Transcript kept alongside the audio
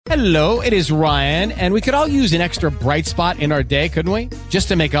Hello, it is Ryan, and we could all use an extra bright spot in our day, couldn't we? Just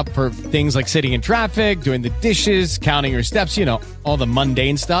to make up for things like sitting in traffic, doing the dishes, counting your steps, you know, all the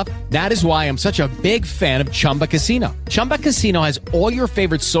mundane stuff. That is why I'm such a big fan of Chumba Casino. Chumba Casino has all your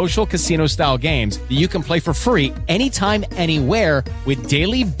favorite social casino-style games that you can play for free anytime, anywhere with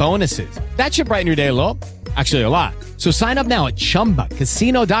daily bonuses. That should brighten your day a little. Actually, a lot. So sign up now at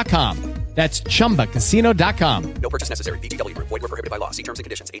ChumbaCasino.com. That's ChumbaCasino.com. No purchase necessary. VGW Group. Void where prohibited by law. See terms and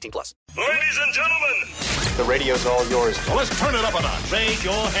conditions. 18+. Ladies and gentlemen, the radio's all yours. So let's turn it up a notch. Raise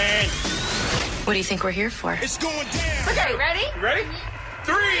your hand. What do you think we're here for? It's going down. Okay, ready? Ready?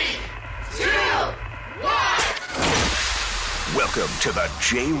 3, 2, 1. Welcome to the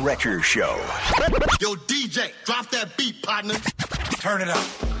Jay Retcher Show. Yo, DJ, drop that beat, partner. Turn it up.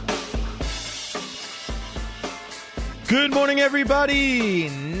 Good morning, everybody.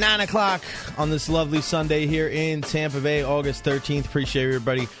 9 o'clock on this lovely Sunday here in Tampa Bay, August 13th. Appreciate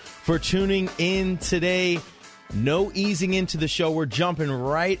everybody for tuning in today. No easing into the show. We're jumping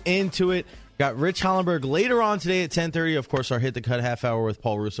right into it. Got Rich Hollenberg later on today at 10:30. Of course, our Hit the Cut half hour with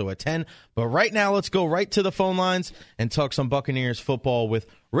Paul Russo at 10. But right now, let's go right to the phone lines and talk some Buccaneers football with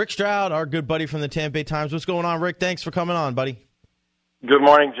Rick Stroud, our good buddy from the Tampa Bay Times. What's going on, Rick? Thanks for coming on, buddy. Good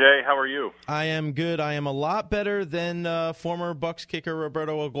morning, Jay. How are you? I am good. I am a lot better than former Bucs kicker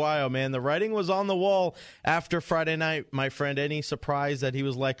Roberto Aguayo, man. The writing was on the wall after Friday night, my friend. Any surprise that he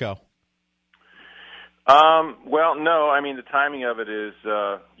was let go? Well, no. I mean, the timing of it is,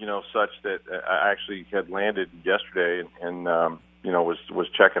 such that I actually had landed yesterday and was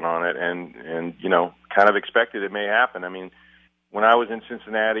checking on it and kind of expected it may happen. I mean, when I was in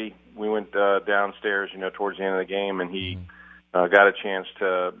Cincinnati, we went downstairs, towards the end of the game, and he got a chance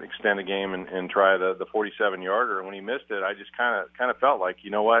to extend the game and try the 47-yarder. And when he missed it, I just kind of felt like,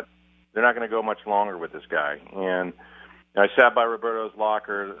 you know what, they're not going to go much longer with this guy. And I sat by Roberto's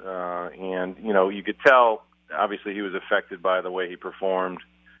locker, and you could tell. Obviously, he was affected by the way he performed.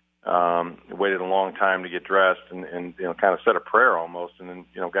 Waited a long time to get dressed, and kind of said a prayer almost, and then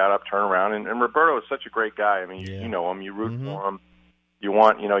got up, turned around, and Roberto is such a great guy. I mean, you know him, you root for him. You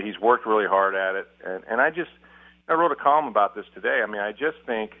want, he's worked really hard at it, and I wrote a column about this today. I mean, I just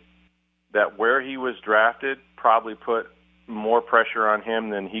think that where he was drafted probably put more pressure on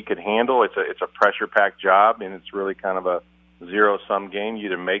him than he could handle. It's a pressure-packed job, and it's really kind of a zero-sum game. You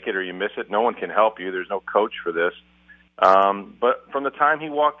either make it or you miss it. No one can help you. There's no coach for this. But from the time he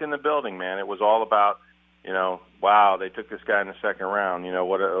walked in the building, man, it was all about, wow, they took this guy in the second round.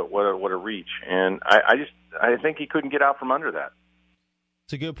 What a reach. And I think he couldn't get out from under that.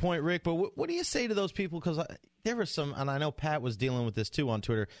 It's a good point, Rick. But what do you say to those people? Because there were some, and I know Pat was dealing with this too on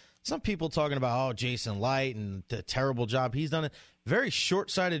Twitter, some people talking about, Jason Light and the terrible job he's done. Very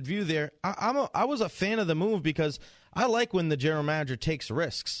short-sighted view there. I was a fan of the move because I like when the general manager takes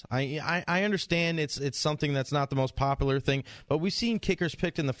risks. I understand it's something that's not the most popular thing, but we've seen kickers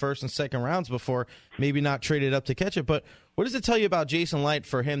picked in the first and second rounds before, maybe not traded up to catch it. But what does it tell you about Jason Light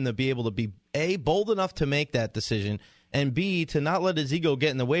for him to be able to be, A, bold enough to make that decision, and B, to not let his ego get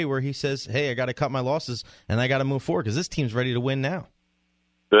in the way where he says, hey, I got to cut my losses and I got to move forward because this team's ready to win now?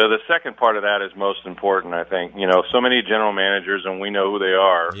 The second part of that is most important, I think. So many general managers, and we know who they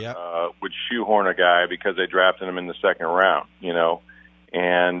are, would shoehorn a guy because they drafted him in the second round,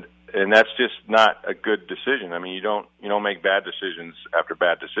 and that's just not a good decision. I mean, you don't make bad decisions after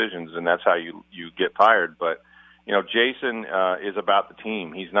bad decisions, and that's how you get fired. But Jason is about the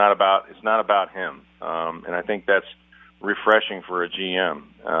team. It's not about him, and I think that's refreshing for a GM.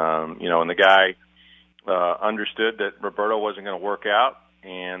 And the guy understood that Roberto wasn't going to work out.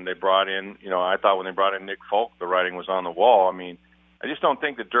 And they brought in, I thought when they brought in Nick Folk, the writing was on the wall. I mean, I just don't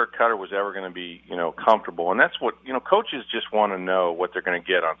think that Dirk Cutter was ever going to be, comfortable. And that's what, coaches just want to know what they're going to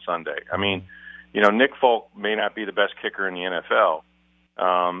get on Sunday. I mean, Nick Folk may not be the best kicker in the NFL,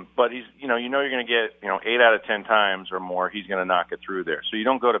 but he's, you're going to get, 8 out of 10 times or more, he's going to knock it through there. So you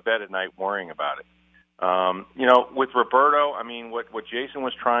don't go to bed at night worrying about it. With Roberto, I mean, what Jason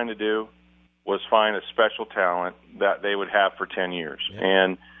was trying to do was find a special talent that they would have for 10 years. Yeah.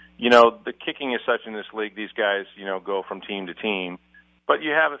 And, the kicking is such in this league, these guys, go from team to team. But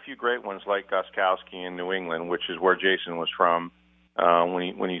you have a few great ones like Gostkowski in New England, which is where Jason was from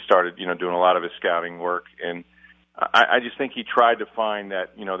when he started, doing a lot of his scouting work. And I just think he tried to find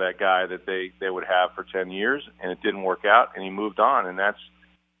that, that guy that they would have for 10 years, and it didn't work out, and he moved on. And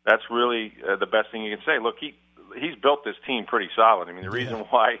that's really the best thing you can say. Look, he's built this team pretty solid. I mean, the reason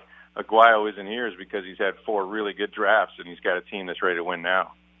why Aguayo isn't here is because he's had 4 really good drafts, and he's got a team that's ready to win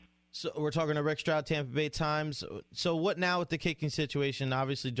now. So we're talking to Rick Stroud, Tampa Bay Times. So what now with the kicking situation?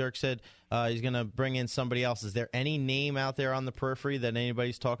 Obviously, Dirk said he's going to bring in somebody else. Is there any name out there on the periphery that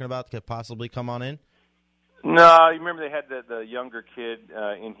anybody's talking about that could possibly come on in? No, you remember they had the younger kid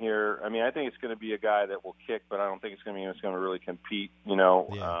in here. I mean, I think it's going to be a guy that will kick, but I don't think it's going to really compete.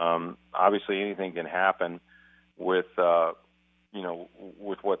 Obviously anything can happen with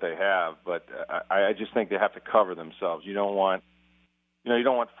with what they have, but I just think they have to cover themselves. You don't want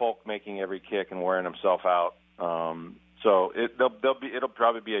Folk making every kick and wearing himself out. So it'll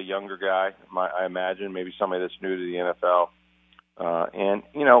probably be a younger guy, I imagine, maybe somebody that's new to the NFL. And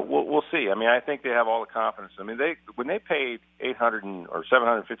we'll see. I mean, I think they have all the confidence. I mean, when they paid $800,000 or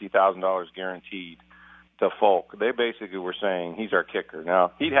 $750,000 guaranteed to Folk, they basically were saying he's our kicker.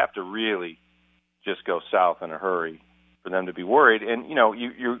 Now he'd have to really just go south in a hurry for them to be worried. And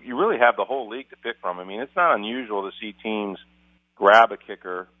you really have the whole league to pick from. I mean, it's not unusual to see teams grab a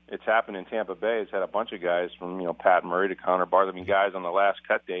kicker. It's happened in Tampa Bay. It's had a bunch of guys from Pat Murray to Connor Barth. I mean, guys on the last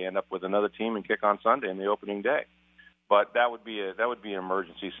cut day end up with another team and kick on Sunday in the opening day. But that would be an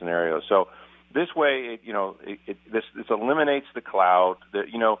emergency scenario. So this way, this eliminates the cloud.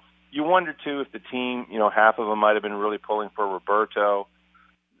 You wonder too if the team, half of them might have been really pulling for Roberto.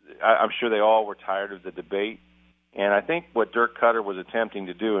 I'm sure they all were tired of the debate. And I think what Dirk Cutter was attempting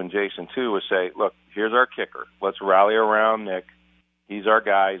to do, and Jason too, was say, look, here's our kicker. Let's rally around Nick. He's our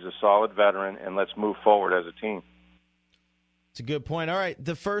guy. He's a solid veteran, and let's move forward as a team. It's a good point. All right,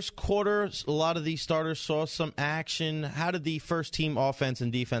 the first quarter, a lot of these starters saw some action. How did the first-team offense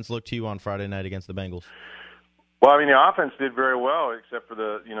and defense look to you on Friday night against the Bengals? Well, I mean, the offense did very well, except for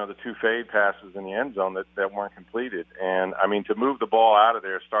the two fade passes in the end zone that weren't completed. And, I mean, to move the ball out of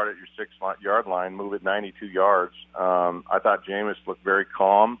there, start at your 6-yard line, move it 92 yards, I thought Jameis looked very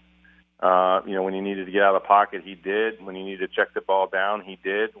calm. When he needed to get out of the pocket, he did. When he needed to check the ball down, he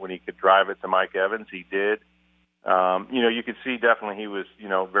did. When he could drive it to Mike Evans, he did. You could see definitely he was,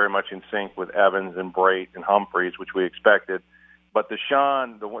 very much in sync with Evans and Brait and Humphreys, which we expected. But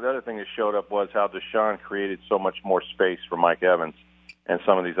Deshaun, the other thing that showed up was how Deshaun created so much more space for Mike Evans and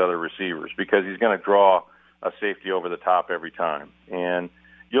some of these other receivers because he's going to draw a safety over the top every time. And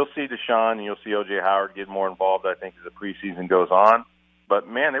you'll see Deshaun and you'll see O.J. Howard get more involved, I think, as the preseason goes on. But,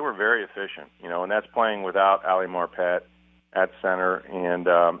 man, they were very efficient, and that's playing without Ali Marpet at center. And,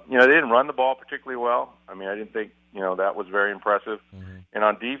 they didn't run the ball particularly well. I mean, I didn't think, that was very impressive. Mm-hmm. And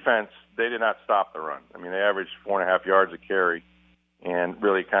on defense, they did not stop the run. I mean, they averaged 4.5 yards a carry and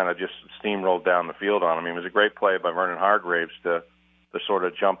really kind of just steamrolled down the field on him. I mean, it was a great play by Vernon Hargreaves to sort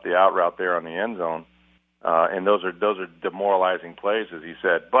of jump the out route there on the end zone. And those are demoralizing plays, as he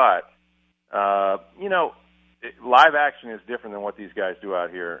said. But, live action is different than what these guys do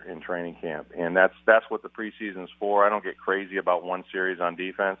out here in training camp. And that's what the preseason's for. I don't get crazy about one series on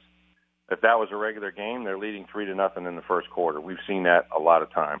defense. If that was a regular game, they're leading 3-0 in the first quarter. We've seen that a lot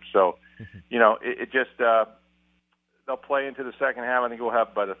of times. So, it just they'll play into the second half. I think we'll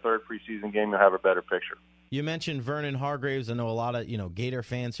have, by the third preseason game, you'll have a better picture. You mentioned Vernon Hargreaves. I know a lot of, Gator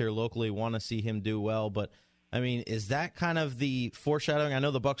fans here locally want to see him do well, but I mean, is that kind of the foreshadowing? I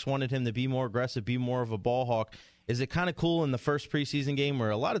know the Bucs wanted him to be more aggressive, be more of a ball hawk. Is it kind of cool in the first preseason game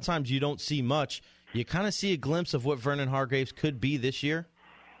where a lot of times you don't see much, you kind of see a glimpse of what Vernon Hargreaves could be this year?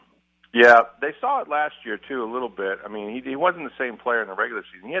 Yeah, they saw it last year, too, a little bit. I mean, he wasn't the same player in the regular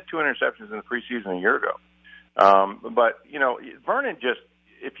season. He had 2 interceptions in the preseason a year ago. But, Vernon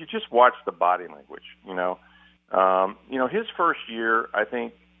if you just watch the body language, his first year, I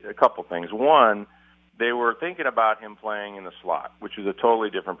think a couple things. One, they were thinking about him playing in the slot, which is a totally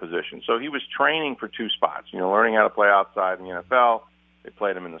different position. So he was training for 2 spots, learning how to play outside in the NFL. They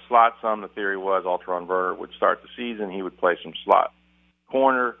played him in the slot some. The theory was Alteron Verner would start the season. He would play some slot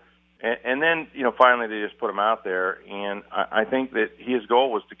corner. And then, finally they just put him out there. And I think that his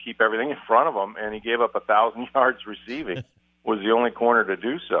goal was to keep everything in front of him, and he gave up 1,000 yards receiving, was the only corner to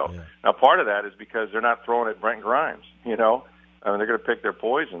do so. Yeah. Now, part of that is because they're not throwing at Brent Grimes, I mean, they're going to pick their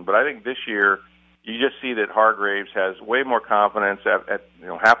poison. But I think this year you just see that Hargreaves has way more confidence. At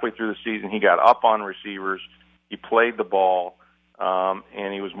halfway through the season, he got up on receivers. He played the ball,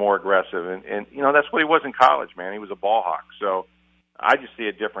 and he was more aggressive. And that's what he was in college, man. He was a ball hawk. So I just see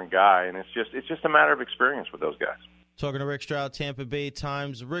a different guy, and it's just a matter of experience with those guys. Talking to Rick Stroud, Tampa Bay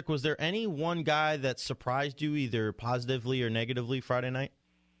Times. Rick, was there any one guy that surprised you either positively or negatively Friday night?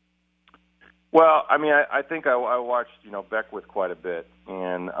 Well, I mean, I think I watched, Beckwith quite a bit,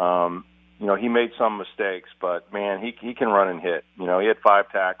 and, he made some mistakes, but, man, he can run and hit. He had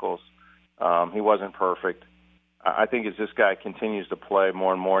 5 tackles. He wasn't perfect. I think as this guy continues to play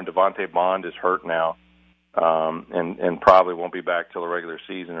more and more, and Devontae Bond is hurt now, and probably won't be back till the regular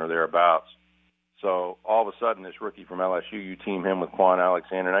season or thereabouts. So all of a sudden, this rookie from LSU, you team him with Quan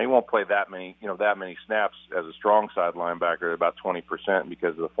Alexander. Now he won't play that many snaps as a strong side linebacker, at about 20%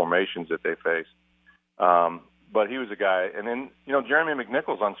 because of the formations that they face. But he was a guy, and then Jeremy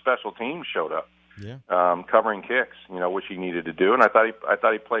McNichols on special teams showed up, covering kicks, which he needed to do, and I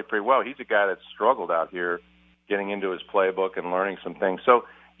thought he played pretty well. He's a guy that struggled out here, getting into his playbook and learning some things. So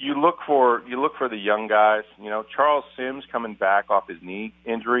you look for the young guys. Charles Sims coming back off his knee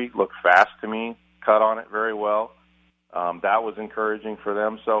injury looked fast to me, cut on it very well. That was encouraging for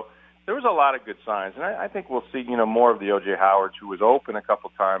them. So there was a lot of good signs, and I think we'll see more of the O.J. Howards, who was open a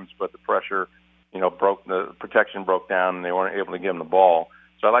couple times, but the pressure. The protection broke down and they weren't able to give him the ball.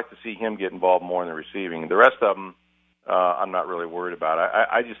 So I'd like to see him get involved more in the receiving. The rest of them, I'm not really worried about.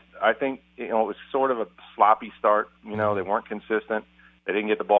 I think it was sort of a sloppy start. They weren't consistent. They didn't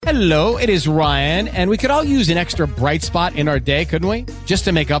get the ball. Hello, it is Ryan, and we could all use an extra bright spot in our day, couldn't we? Just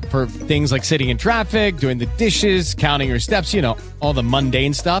to make up for things like sitting in traffic, doing the dishes, counting your steps, all the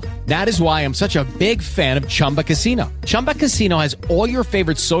mundane stuff. That is why I'm such a big fan of Chumba Casino. Chumba Casino has all your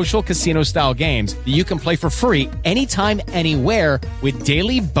favorite social casino-style games that you can play for free anytime, anywhere with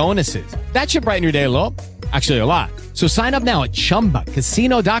daily bonuses. That should brighten your day a little. Actually, a lot. So sign up now at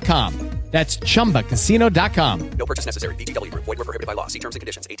ChumbaCasino.com. That's ChumbaCasino.com. No purchase necessary. VGW Group. Void where prohibited by law. See terms and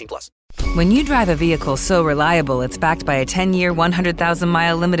conditions. 18+. When you drive a vehicle so reliable it's backed by a 10-year,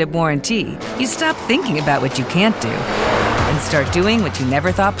 100,000-mile limited warranty, you stop thinking about what you can't do and start doing what you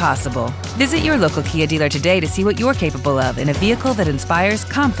never thought possible. Visit your local Kia dealer today to see what you're capable of in a vehicle that inspires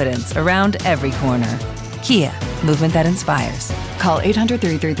confidence around every corner. Kia, movement that inspires. Call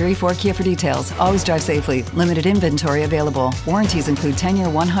 800-333-4KIA for details. Always drive safely. Limited inventory available. Warranties include 10-year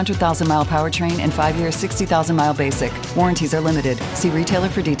 100,000-mile powertrain and 5-year 60,000-mile basic. Warranties are limited. See retailer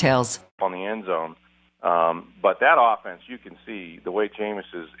for details. On the end zone. But that offense, you can see the way Jameis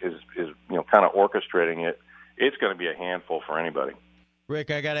is kind of orchestrating it. It's going to be a handful for anybody.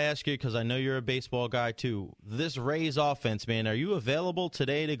 Rick, I got to ask you, because I know you're a baseball guy too. This Rays offense, man, are you available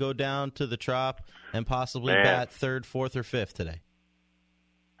today to go down to the Trop and possibly bat third, fourth, or fifth today?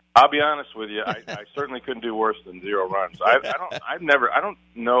 I'll be honest with you. I certainly couldn't do worse than 0 runs. I don't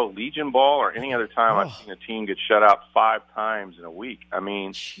know Legion Ball or any other time I've seen a team get shut out 5 times in a week. I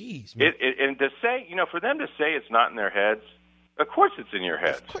mean, jeez, and to say, for them to say it's not in their heads, of course it's in your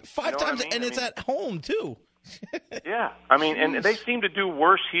head. 5 times, and it's at home too. Yeah, and they seem to do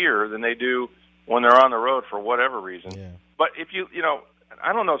worse here than they do when they're on the road for whatever reason. Yeah. But if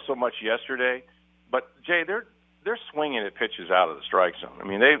I don't know so much yesterday, but Jay, they're swinging at pitches out of the strike zone. I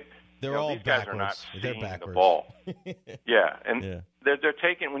mean, they're all these backwards. Guys are not they're seeing backwards. the ball. They're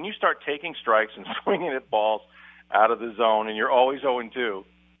taking, when you start taking strikes and swinging at balls out of the zone, and you're always 0-2.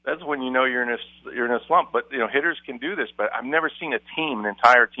 That's when you're in a slump. But hitters can do this. But I've never seen an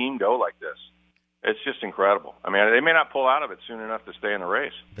entire team go like this. It's just incredible. I mean, they may not pull out of it soon enough to stay in the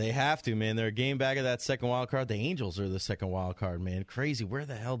race. They have to, man. They're a game back of that second wild card. The Angels are the second wild card, man. Crazy. Where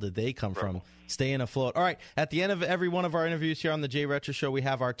the hell did they come from? Staying afloat. All right, at the end of every one of our interviews here on the Jay Retro Show, we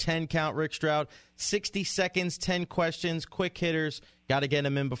have our 10-count Rick Stroud. 60 seconds, 10 questions, quick hitters. Got to get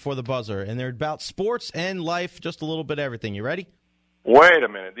them in before the buzzer. And they're about sports and life, just a little bit of everything. You ready? Wait a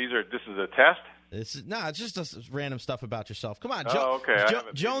minute. This is a test? It's just random stuff about yourself. Come on, okay.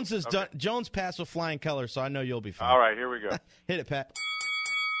 Jones is done. Jones passed with flying colors, so I know you'll be fine. All right, here we go. Hit it, Pat.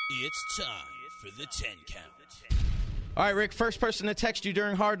 It's time for the 10 count. All right, Rick. First person to text you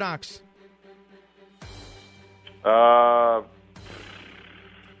during Hard Knocks.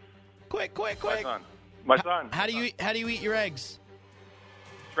 Quick. My son. How do you eat your eggs?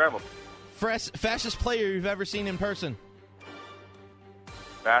 Scrambled. Fastest player you've ever seen in person.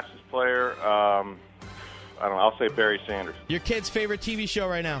 Fastest player, I don't know. I'll say Barry Sanders. Your kid's favorite TV show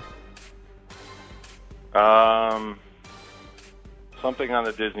right now? Something on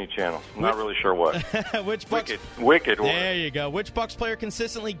the Disney Channel. I'm not really sure what. Which Bucks? Wicked. There you go. Which Bucks player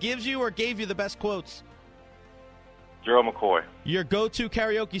consistently gives you or gave you the best quotes? Gerald McCoy. Your go-to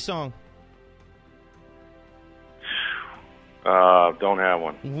karaoke song? Don't have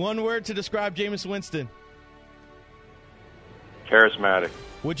one. One word to describe Jameis Winston? Charismatic.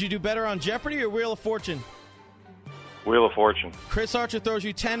 Would you do better on Jeopardy or Wheel of Fortune? Wheel of Fortune. Chris Archer throws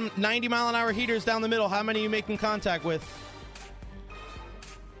you 10 90-mile-an-hour heaters down the middle. How many are you making contact with?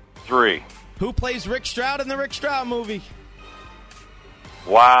 3. Who plays Rick Stroud in the Rick Stroud movie?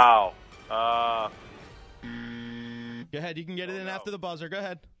 Wow. Go ahead. You can get it in after the buzzer. Go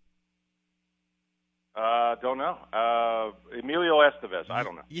ahead. Don't know. Emilio Estevez. I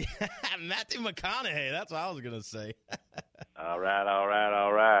don't know. Yeah, Matthew McConaughey. That's what I was going to say. All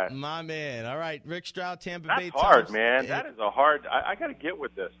right. My man. All right, Rick Stroud, Tampa Bay Times. That's hard, man. That is a hard. I got to get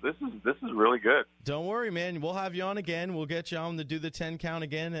with this. This is really good. Don't worry, man. We'll have you on again. We'll get you on to do the 10 count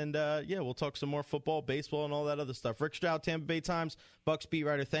again, and we'll talk some more football, baseball, and all that other stuff. Rick Stroud, Tampa Bay Times, Bucs beat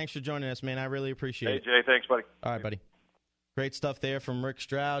writer. Thanks for joining us, man. I really appreciate it. Hey, Jay, thanks, buddy. All right, buddy. Great stuff there from Rick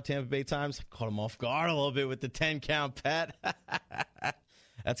Stroud, Tampa Bay Times. Caught him off guard a little bit with the 10 count, Pat.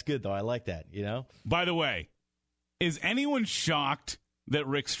 That's good, though. I like that, you know? By the way, is anyone shocked that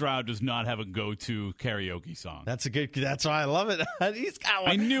Rick Stroud does not have a go-to karaoke song? That's why I love it. He's got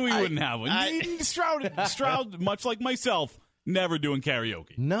one. I knew he wouldn't have one. Stroud, much like myself, never doing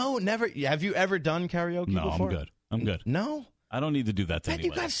karaoke. No, never. Have you ever done karaoke before? No, I'm good. No? I don't need to do that to anybody.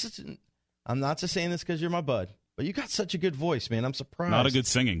 You got I'm not just saying this because you're my bud, but you got such a good voice, man. I'm surprised. Not a good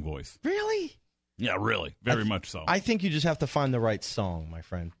singing voice. Really? Yeah, really. Very much so. I think you just have to find the right song, my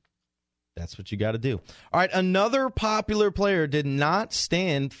friend. That's what you got to do. All right, another popular player did not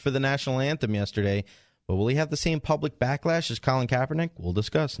stand for the national anthem yesterday, but will he have the same public backlash as Colin Kaepernick? We'll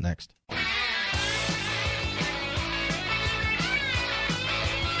discuss next. All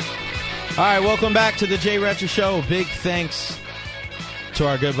right, welcome back to the Jay Retcher Show. Big thanks to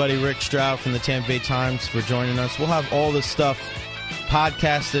our good buddy Rick Stroud from the Tampa Bay Times for joining us. We'll have all this stuff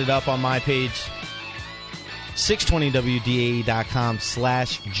podcasted up on my page,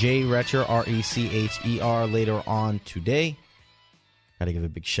 620wdae.com/JRetcher, RECHER, later on today. Got to give a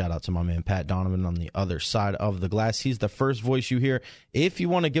big shout out to my man Pat Donovan on the other side of the glass. He's the first voice you hear. If you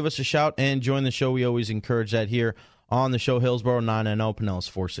want to give us a shout and join the show, we always encourage that here on the show. Hillsborough 990, Pinellas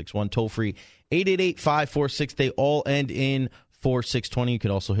 461, toll free 888-546. They all end in 4620. You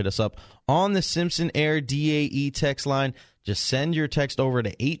could also hit us up on the Simpson Air DAE text line. Just send your text over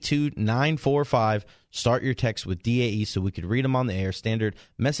to 82945. Start your text with DAE so we could read them on the air. Standard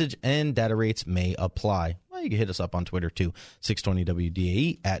message and data rates may apply. Well, you can hit us up on Twitter too.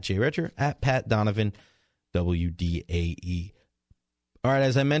 620WDAE, at Jay Retcher, at Pat Donovan, WDAE. All right,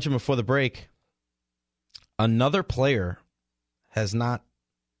 as I mentioned before the break, another player has not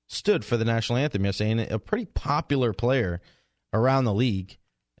stood for the national anthem yesterday, and a pretty popular player around the league,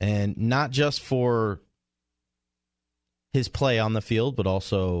 and not just for his play on the field, but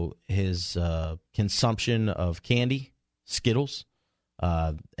also his consumption of candy, Skittles,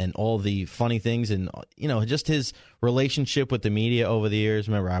 and all the funny things, and just his relationship with the media over the years.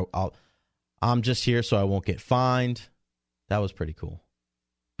 Remember, I'm just here so I won't get fined. That was pretty cool.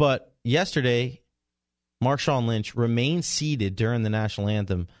 But yesterday, Marshawn Lynch remained seated during the national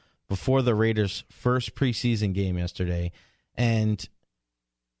anthem before the Raiders' first preseason game yesterday, and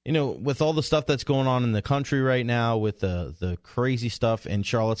with all the stuff that's going on in the country right now, with the crazy stuff in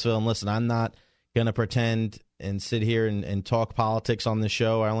Charlottesville, and listen, I'm not going to pretend and sit here and talk politics on this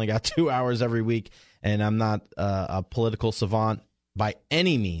show. I only got 2 hours every week, and I'm not a political savant by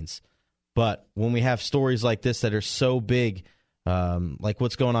any means. But when we have stories like this that are so big, like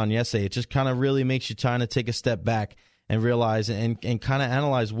what's going on yesterday, it just kind of really makes you trying to take a step back and realize and kind of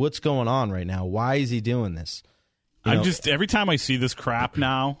analyze what's going on right now. Why is he doing this? Every time I see this crap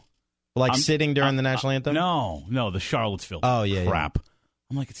now. Like sitting during the national anthem? No, the Charlottesville crap. Yeah.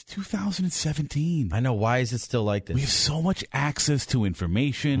 I'm like, it's 2017. I know. Why is it still like this? We have so much access to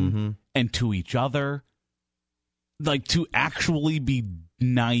information and to each other. Like, to actually be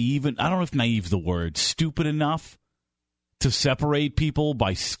naive, and I don't know if naive is the word, stupid enough to separate people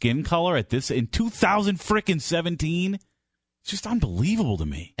by skin color in 2017. It's just unbelievable to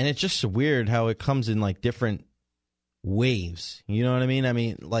me. And it's just weird how it comes in like different waves. You know what I mean? I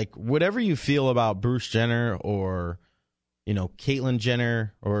mean, like, whatever you feel about Bruce Jenner or, Caitlyn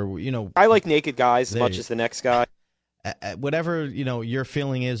Jenner or, I like naked guys as much as the next guy. Whatever, your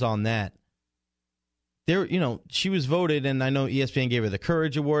feeling is on that. There, she was voted, and I know ESPN gave her the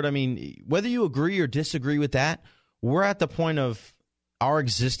Courage Award. I mean, whether you agree or disagree with that, we're at the point of our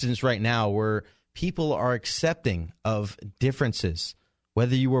existence right now where people are accepting of differences.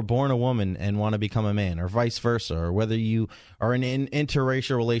 Whether you were born a woman and want to become a man, or vice versa, or whether you are in an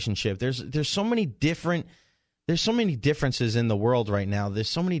interracial relationship, there's so many differences in the world right now. There's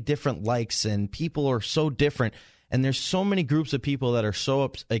so many different likes, and people are so different, and there's so many groups of people that are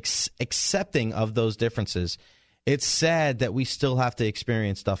so accepting of those differences. It's sad that we still have to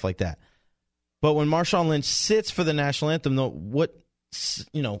experience stuff like that. But when Marshawn Lynch sits for the national anthem, though, what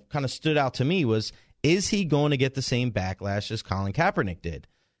kind of stood out to me was, is he going to get the same backlash as Colin Kaepernick did?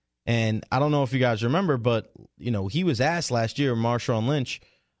 And I don't know if you guys remember, but, he was asked last year, Marshawn Lynch,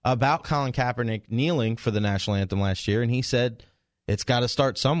 about Colin Kaepernick kneeling for the national anthem last year, and he said it's got to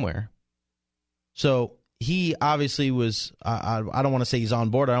start somewhere. So he obviously was, I don't want to say he's on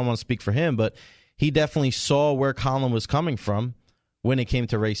board, I don't want to speak for him, but he definitely saw where Colin was coming from when it came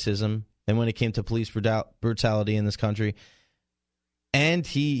to racism and when it came to police brutality in this country. And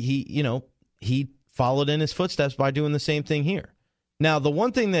he followed in his footsteps by doing the same thing here. Now, the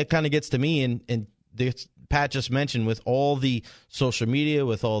one thing that kind of gets to me, and Pat just mentioned, with all the social media,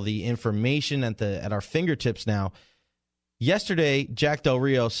 with all the information at our fingertips now, yesterday, Jack Del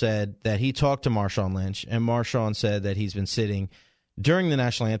Rio said that he talked to Marshawn Lynch, and Marshawn said that he's been sitting during the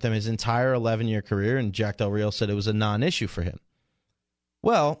national anthem his entire 11-year career, and Jack Del Rio said it was a non-issue for him.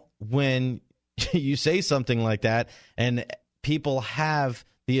 Well, when you say something like that, and people have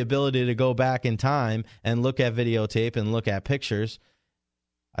the ability to go back in time and look at videotape and look at pictures,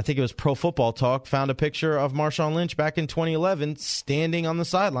 I think it was Pro Football Talk found a picture of Marshawn Lynch back in 2011 standing on the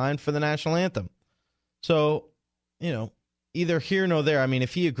sideline for the national anthem. So, either here nor there. I mean,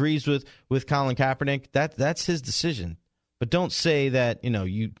 if he agrees with Colin Kaepernick, that's his decision. But don't say that,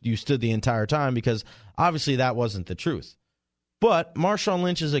 you stood the entire time, because obviously that wasn't the truth. But Marshawn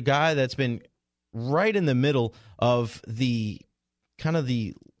Lynch is a guy that's been right in the middle of the kind of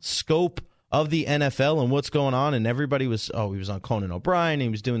the scope of the NFL and what's going on. And everybody he was on Conan O'Brien. He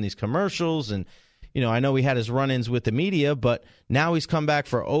was doing these commercials. And, I know he had his run-ins with the media, but now he's come back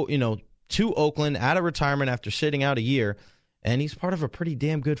to Oakland out of retirement after sitting out a year. And he's part of a pretty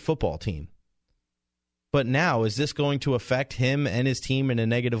damn good football team. But now, is this going to affect him and his team in a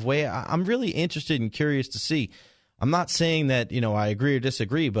negative way? I'm really interested and curious to see. I'm not saying that, I agree or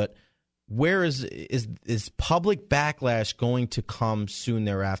disagree, but where is public backlash going to come soon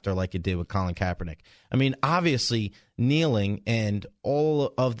thereafter, like it did with Colin Kaepernick? I mean, obviously, kneeling and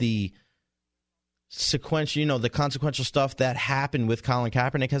all of the the consequential stuff that happened with Colin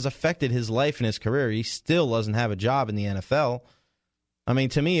Kaepernick has affected his life and his career. He still doesn't have a job in the NFL. I mean,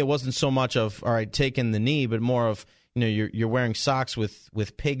 to me, it wasn't so much of, all right, taking the knee, but more of, you're wearing socks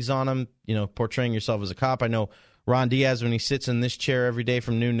with pigs on them, portraying yourself as a cop. I know Ron Diaz, when he sits in this chair every day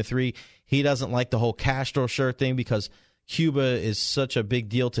from noon to 3, he doesn't like the whole Castro shirt thing because Cuba is such a big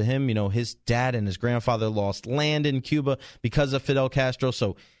deal to him. His dad and his grandfather lost land in Cuba because of Fidel Castro,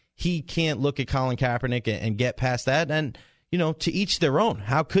 so he can't look at Colin Kaepernick and get past that. And, to each their own.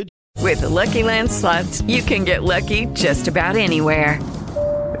 How could you? With the Lucky Land Slots, you can get lucky just about anywhere.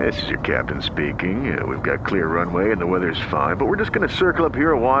 This is your captain speaking. We've got clear runway and the weather's fine, but we're just going to circle up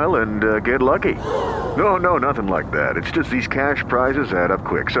here a while and get lucky. No, nothing like that. It's just these cash prizes add up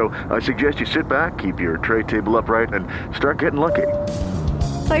quick. So I suggest you sit back, keep your tray table upright, and start getting lucky.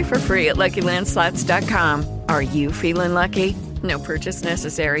 Play for free at LuckyLandSlots.com. Are you feeling lucky? No purchase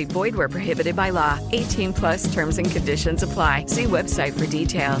necessary. Void where prohibited by law. 18+ terms and conditions apply. See website for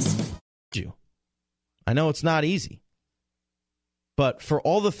details. I know it's not easy. But for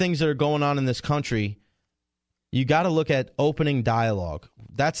all the things that are going on in this country, you got to look at opening dialogue.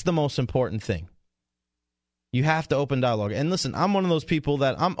 That's the most important thing. You have to open dialogue. And listen, I'm one of those people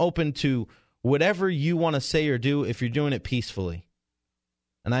that I'm open to whatever you want to say or do if you're doing it peacefully.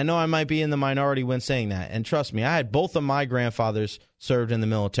 And I know I might be in the minority when saying that. And trust me, I had both of my grandfathers served in the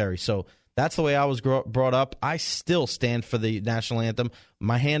military. So that's the way I was brought up. I still stand for the national anthem,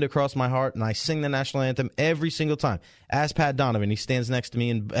 my hand across my heart, and I sing the national anthem every single time. Ask Pat Donovan. He stands next to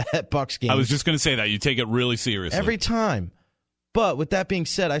me at Bucs games. I was just going to say that. You take it really seriously. Every time. But with that being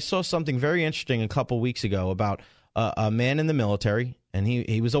said, I saw something very interesting a couple weeks ago about a man in the military, and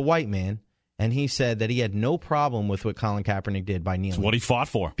he was a white man. And he said that he had no problem with what Colin Kaepernick did by kneeling. It's what he fought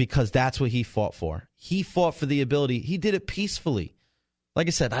for. Because that's what he fought for. He fought for the ability. He did it peacefully. Like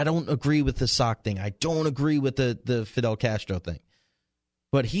I said, I don't agree with the sock thing. I don't agree with the Fidel Castro thing.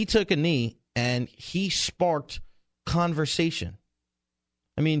 But he took a knee, and he sparked conversation.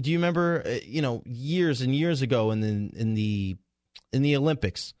 I mean, do you remember, years and years ago in the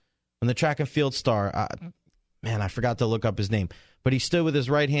Olympics, when the track and field star, I forgot to look up his name, but he stood with his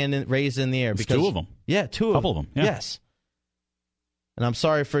right hand raised in the air. Because, two of them. Yeah, two of them. Yeah. Yes. And I'm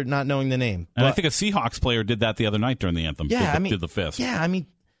sorry for not knowing the name. And I think a Seahawks player did that the other night during the anthem. Yeah, did the fist. Yeah,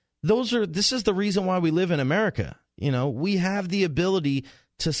 this is the reason why we live in America. We have the ability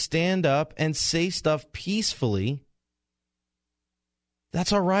to stand up and say stuff peacefully.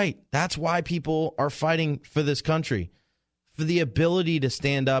 That's all right. That's why people are fighting for this country. For the ability to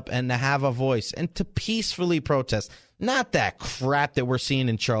stand up and to have a voice and to peacefully protest. Not that crap that we're seeing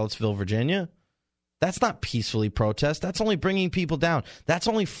in Charlottesville, Virginia. That's not peacefully protest. That's only bringing people down. That's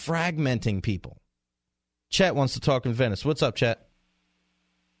only fragmenting people. Chet wants to talk in Venice. What's up, Chet?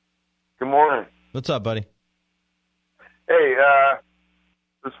 Good morning. What's up, buddy? Hey,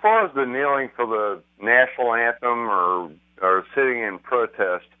 as far as the kneeling for the national anthem or sitting in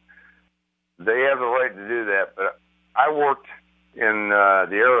protest, they have the right to do that. But I worked in the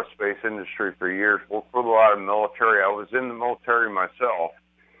aerospace industry for years, worked with a lot of military. I was in the military myself.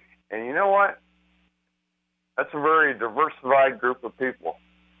 And you know what? That's a very diversified group of people.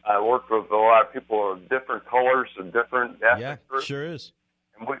 I worked with a lot of people of different colors and different ethnic groups. Sure is.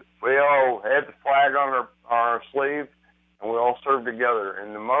 And we all had the flag on our sleeve, and we all served together.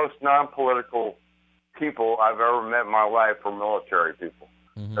 And the most non-political people I've ever met in my life were military people.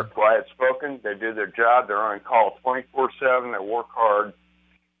 Mm-hmm. They're quiet spoken. They do their job. They're on call 24/7. They work hard.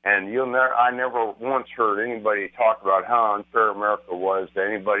 And I never once heard anybody talk about how unfair America was to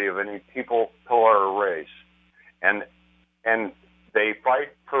anybody of any people, color, or race. And they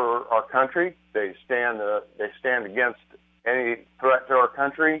fight for our country. They stand against any threat to our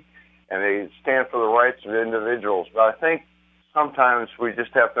country, and they stand for the rights of individuals. But I think sometimes we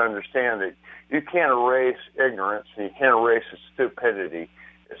just have to understand that you can't erase ignorance and you can't erase stupidity.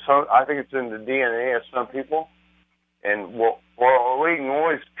 I think it's in the DNA of some people, and we can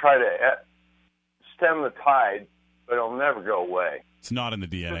always try to stem the tide, but it'll never go away. It's not in the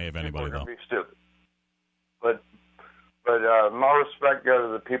DNA of anybody, though. Be stupid. But my respect goes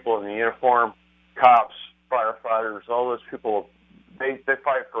to the people in the uniform, cops, firefighters, all those people. They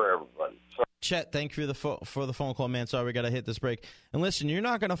fight for everybody. So. Chet, thank you for the phone call, man. Sorry, we got to hit this break. And listen, you're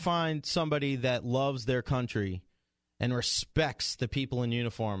not going to find somebody that loves their country and respects the people in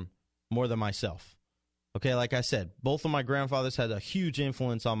uniform more than myself. Okay, like I said, both of my grandfathers had a huge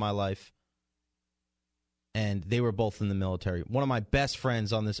influence on my life, and they were both in the military. One of my best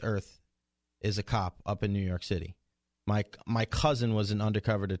friends on this earth is a cop up in New York City. My cousin was an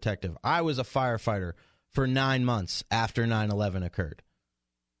undercover detective. I was a firefighter for 9 months after 9/11 occurred.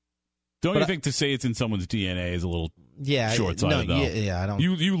 Don't you think to say it's in someone's DNA is a little short-sighted, though? Yeah, I don't.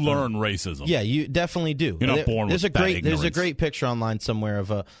 You learn racism. Yeah, you definitely do. You're not born with that ignorance. There's a great picture online somewhere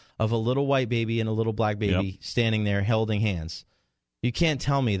of a little white baby and a little black baby standing there holding hands. You can't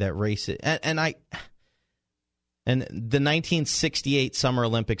tell me that race and the 1968 Summer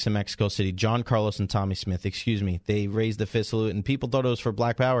Olympics in Mexico City, John Carlos and Tommy Smith, they raised the fist salute, and people thought it was for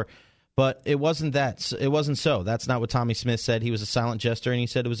Black Power. But it wasn't that. It wasn't so. That's not what Tommy Smith said. He was a silent jester, and he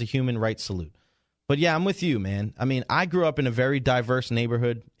said it was a human rights salute. But, yeah, I'm with you, man. I mean, I grew up in a very diverse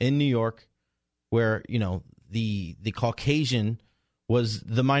neighborhood in New York where, the Caucasian was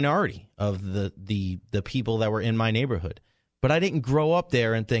the minority of the people that were in my neighborhood. But I didn't grow up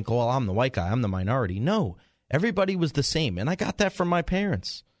there and think, well, I'm the white guy. I'm the minority. No, everybody was the same, and I got that from my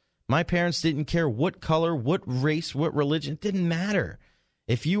parents. My parents didn't care what color, what race, what religion. It didn't matter.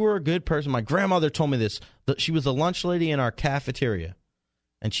 If you were a good person, my grandmother told me this. She was a lunch lady in our cafeteria,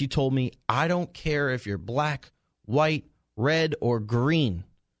 and she told me, I don't care if you're black, white, red, or green.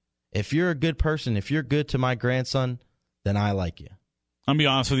 If you're a good person, if you're good to my grandson, then I like you. I'll be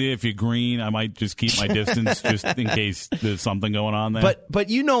honest with you, if you're green, I might just keep my distance just in case there's something going on there. But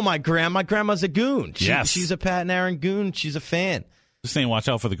my grandma's a goon. She's a Pat and Aaron goon. She's a fan. Just saying, watch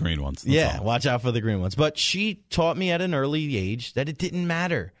out for the green ones. Watch out for the green ones. But she taught me at an early age that it didn't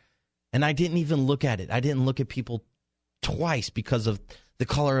matter. And I didn't even look at it. I didn't look at people twice because of the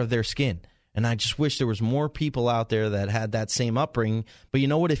color of their skin. And I just wish there was more people out there that had that same upbringing. But you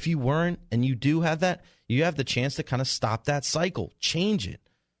know what? If you weren't and you do have that, you have the chance to kind of stop that cycle, change it.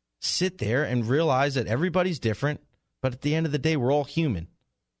 Sit there and realize that everybody's different. But at the end of the day, we're all human.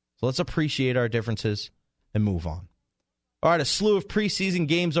 So let's appreciate our differences and move on. All right, a slew of preseason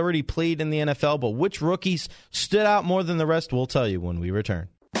games already played in the NFL, but which rookies stood out more than the rest, we'll tell you when we return.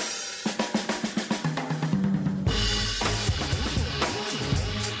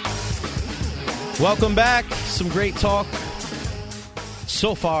 Welcome back. Some great talk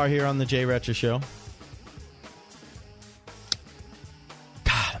so far here on the Jay Retcher Show.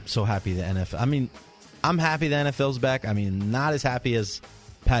 God, I'm so happy the NFL. I'm happy the NFL's back. Not as happy as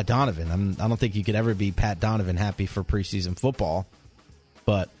Pat Donovan. I don't think you could ever be Pat Donovan happy for preseason football,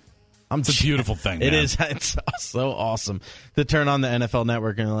 but it's a beautiful thing, man. It is. It's so awesome to turn on the NFL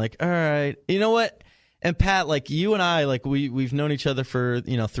Network and you're like, all right, you know what? And Pat, like you and I, like we've known each other for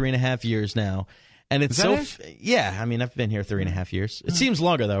 3.5 years now, and it's yeah. I've been here 3.5 years. It seems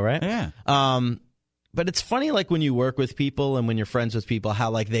longer though, right? Yeah. But it's funny, like when you work with people and when you're friends with people, how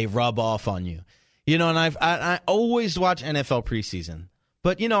like they rub off on you, And I always watch NFL preseason.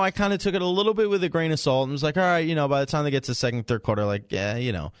 But, I kind of took it a little bit with a grain of salt and was like, all right, by the time they get to the second, third quarter, like, yeah,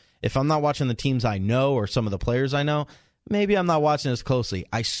 if I'm not watching the teams I know or some of the players I know, maybe I'm not watching as closely.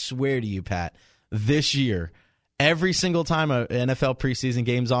 I swear to you, Pat, this year, Every single time an NFL preseason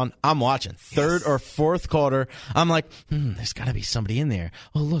game's on, I'm watching. Third or fourth quarter, I'm like, there's got to be somebody in there.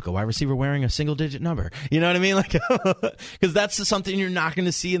 Oh, look, a wide receiver wearing a single-digit number. You know what I mean? Like, because that's something you're not going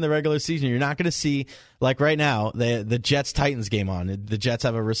to see in the regular season. You're not going to see, like right now, the Jets-Titans game on. The Jets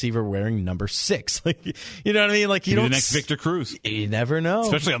have a receiver wearing number 6. Like, you know what I mean? Like, you don't. The next Victor Cruz. You never know.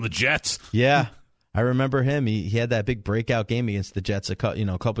 Especially on the Jets. Yeah. I remember him. He had that big breakout game against the Jets a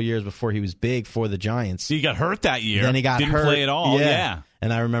couple years before he was big for the Giants. He got hurt that year. Then he got Didn't hurt. play at all. Yeah.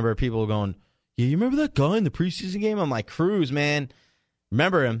 And I remember people going, "Yeah, you remember that guy in the preseason game?" I'm like, "Cruz, man,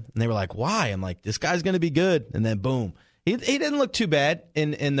 remember him?" And they were like, "Why?" I'm like, "This guy's going to be good." And then boom, he didn't look too bad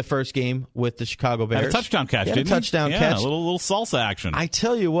in the first game with the Chicago Bears. Had a touchdown catch. He had a touchdown catch. A little salsa action. I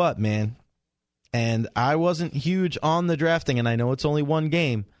tell you what, man. And I wasn't huge on the drafting, and I know it's only one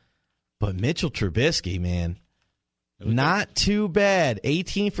game. But Mitchell Trubisky, man, not too bad.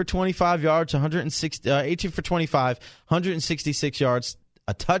 18 for 25 yards, 18 for 25, 166 yards,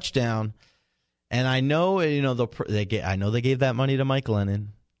 a touchdown. And I know, they gave that money to Mike Glennon.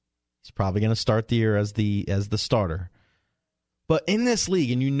 He's probably going to start the year as the starter. But in this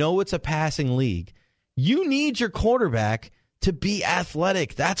league, and it's a passing league, you need your quarterback to be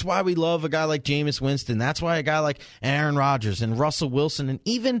athletic. That's why we love a guy like Jameis Winston. That's why a guy like Aaron Rodgers and Russell Wilson and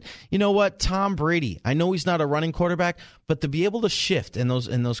even, Tom Brady. I know he's not a running quarterback, but to be able to shift in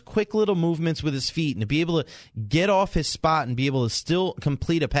those quick little movements with his feet and to be able to get off his spot and be able to still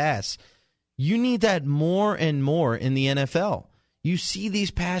complete a pass, you need that more and more in the NFL. You see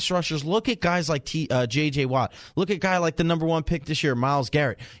these pass rushers. Look at guys like J.J. Watt. Look at a guy like the number 1 pick this year, Myles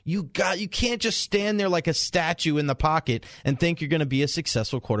Garrett. You can't just stand there like a statue in the pocket and think you're going to be a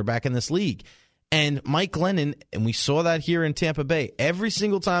successful quarterback in this league. And Mike Glennon, and we saw that here in Tampa Bay, every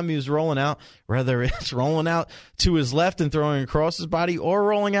single time he was rolling out, whether it's rolling out to his left and throwing across his body or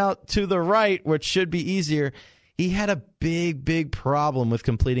rolling out to the right, which should be easier, he had a big, big problem with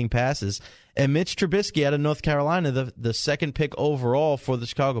completing passes. And Mitch Trubisky out of North Carolina, the second pick overall for the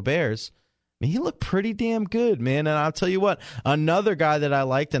Chicago Bears, I mean, he looked pretty damn good, man. And I'll tell you what, another guy that I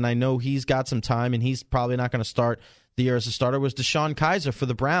liked, and I know he's got some time, and he's probably not going to start the year as a starter, was DeShone Kizer for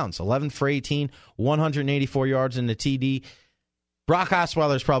the Browns. 11 for 18, 184 yards in the TD. Brock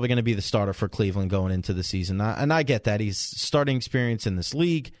Osweiler is probably going to be the starter for Cleveland going into the season. And I get that. He's starting experience in this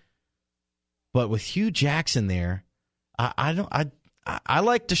league. But with Hugh Jackson there, I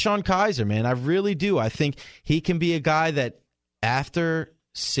like DeShone Kizer, man. I really do. I think he can be a guy that after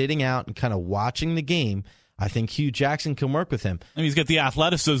sitting out and kind of watching the game, I think Hugh Jackson can work with him. And he's got the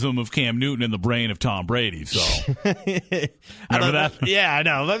athleticism of Cam Newton and the brain of Tom Brady. So remember that? Yeah, I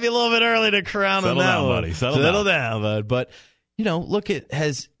know. Might be a little bit early to crown him that one. Buddy. Settle down, bud. But look at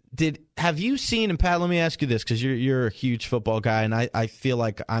have you seen, and Pat, let me ask you this, because you're a huge football guy, and I feel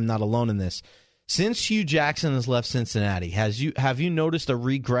like I'm not alone in this. Since Hugh Jackson has left Cincinnati, have you noticed a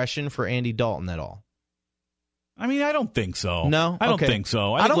regression for Andy Dalton at all? I mean, I don't think so. No? I don't think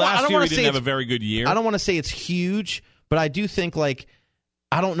so. I think last year he didn't have a very good year. I don't want to say it's huge, but I do think,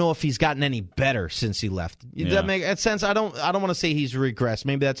 I don't know if he's gotten any better since he left. Does that make sense? I don't want to say he's regressed.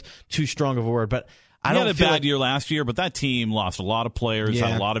 Maybe that's too strong of a word, but he had a bad year last year, but that team lost a lot of players,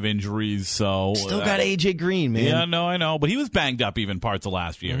 had a lot of injuries. So still got A.J. Green, man. Yeah, no, I know. But he was banged up even parts of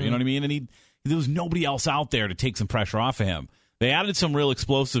last year. Mm-hmm. You know what I mean? And there was nobody else out there to take some pressure off of him. They added some real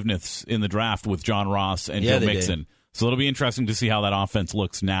explosiveness in the draft with John Ross and Joe Mixon. Did. So it'll be interesting to see how that offense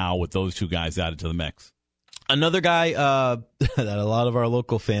looks now with those two guys added to the mix. Another guy that a lot of our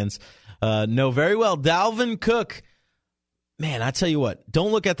local fans know very well, Dalvin Cook. Man, I tell you what,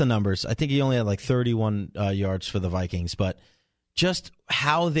 don't look at the numbers. I think he only had 31 yards for the Vikings, but just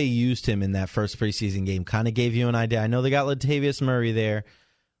how they used him in that first preseason game kind of gave you an idea. I know they got Latavius Murray there,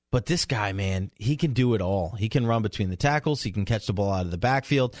 but this guy, man, he can do it all. He can run between the tackles. He can catch the ball out of the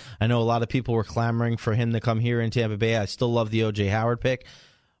backfield. I know a lot of people were clamoring for him to come here in Tampa Bay. I still love the O.J. Howard pick.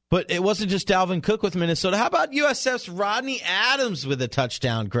 But it wasn't just Dalvin Cook with Minnesota. How about USF's Rodney Adams with a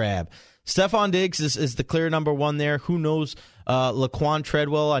touchdown grab? Stephon Diggs is the clear number one there. Who knows? Laquan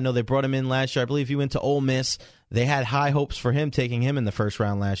Treadwell, I know they brought him in last year. I believe he went to Ole Miss. They had high hopes for him, taking him in the first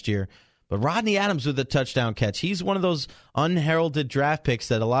round last year. But Rodney Adams with a touchdown catch. He's one of those unheralded draft picks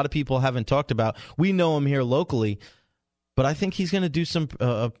that a lot of people haven't talked about. We know him here locally, but I think he's going to do some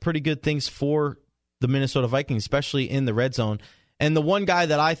pretty good things for the Minnesota Vikings, especially in the red zone. And the one guy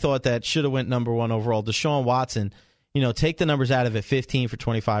that I thought that should have went number one overall, Deshaun Watson, take the numbers out of it, 15 for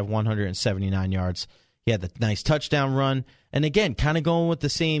 25, 179 yards. He had the nice touchdown run. And again, kind of going with the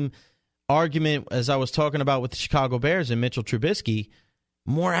same argument as I was talking about with the Chicago Bears and Mitchell Trubisky,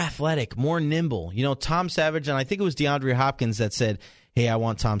 more athletic, more nimble. Tom Savage, and I think it was DeAndre Hopkins that said, hey, I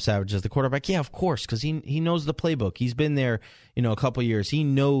want Tom Savage as the quarterback. Yeah, of course, because he knows the playbook. He's been there, a couple years. He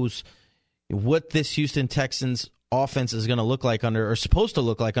knows what this Houston Texans offense is going to look like or supposed to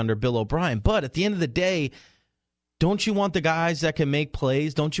look like under Bill O'Brien. But at the end of the day, don't you want the guys that can make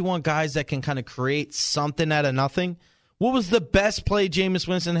plays? Don't you want guys that can kind of create something out of nothing? What was the best play Jameis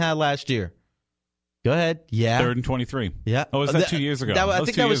Winston had last year? Go ahead. Yeah. 3rd and 23. Yeah. Oh, was that 2 years ago? I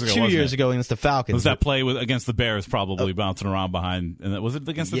think that was 2 years ago against the Falcons. Was that play against the Bears probably bouncing around behind? And was it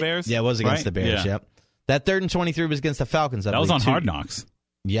against the Bears? Yeah, it was against the Bears, yep. That 3rd and 23 was against the Falcons. That was on Hard Knocks.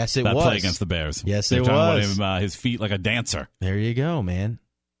 Yes, it was. That play against the Bears. Yes, it was. His feet like a dancer. There you go, man.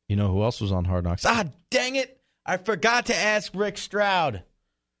 You know who else was on Hard Knocks? Dang it. I forgot to ask Rick Stroud.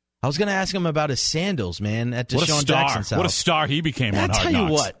 I was going to ask him about his sandals, man, at Deshaun Jackson's house. What a star he became on Hard Knocks. I'll tell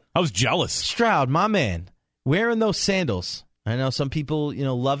you what. I was jealous. Stroud, my man, wearing those sandals. I know some people,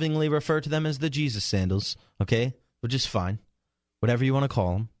 lovingly refer to them as the Jesus sandals, okay? Which is fine. Whatever you want to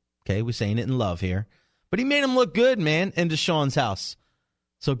call them, okay? We're saying it in love here. But he made him look good, man, in Deshaun's house.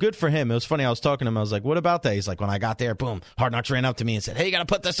 So good for him. It was funny. I was talking to him. I was like, what about that? He's like, when I got there, boom, Hard Knocks ran up to me and said, hey, you got to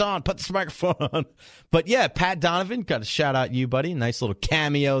put this on. Put this microphone on. But, yeah, Pat Donovan, got to shout out you, buddy. Nice little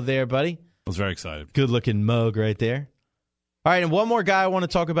cameo there, buddy. I was very excited. Good-looking mug right there. All right, and one more guy I want to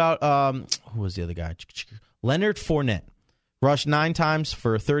talk about. Who was the other guy? Leonard Fournette. Rushed 9 times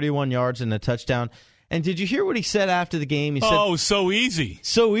for 31 yards and a touchdown. And did you hear what he said after the game? He said, so easy.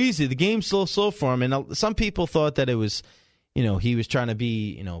 So easy. The game's so slow for him. And some people thought that it was, he was trying to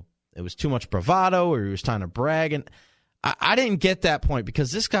be, it was too much bravado or he was trying to brag. And I didn't get that point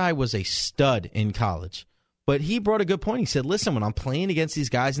because this guy was a stud in college. But he brought a good point. He said, listen, when I'm playing against these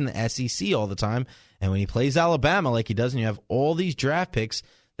guys in the SEC all the time, and when he plays Alabama like he does, and you have all these draft picks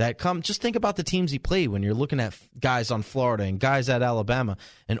that come, just think about the teams he played when you're looking at guys on Florida and guys at Alabama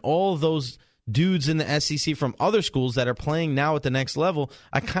and all of those dudes in the SEC from other schools that are playing now at the next level.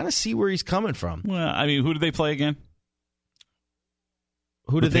 I kind of see where he's coming from. Well, I mean, who did they play again?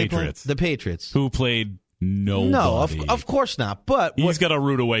 Who did they play? The Patriots. Who played nobody. No, of course not. But he's got a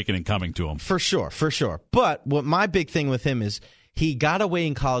rude awakening coming to him. For sure. But what my big thing with him is he got away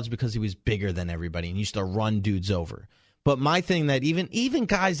in college because he was bigger than everybody and used to run dudes over. But my thing that even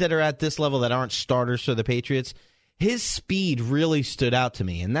guys that are at this level that aren't starters for the Patriots, his speed really stood out to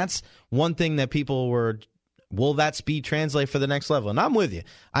me. And that's one thing that people were, will that speed translate for the next level? And I'm with you.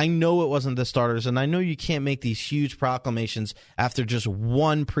 I know it wasn't the starters, and I know you can't make these huge proclamations after just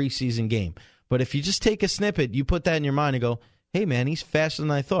one preseason game. But if you just take a snippet, you put that in your mind and go, hey, man, he's faster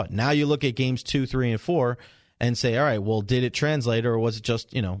than I thought. Now you look at games 2, 3, and 4 and say, all right, well, did it translate, or was it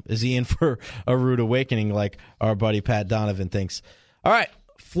just, is he in for a rude awakening like our buddy Pat Donovan thinks? All right,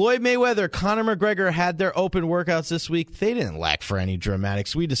 Floyd Mayweather, Conor McGregor had their open workouts this week. They didn't lack for any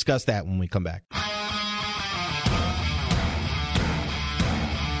dramatics. We discuss that when we come back.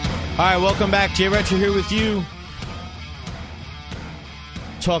 All right, welcome back. Jay Retcher here with you.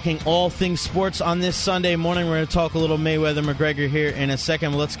 Talking all things sports on this Sunday morning. We're going to talk a little Mayweather-McGregor here in a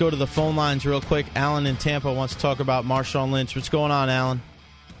second. Let's go to the phone lines real quick. Alan in Tampa wants to talk about Marshawn Lynch. What's going on, Alan?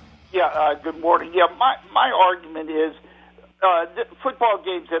 Yeah, good morning. Yeah, my argument is football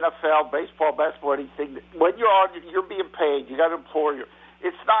games, NFL, baseball, basketball, anything. When you're being paid. You got an employer.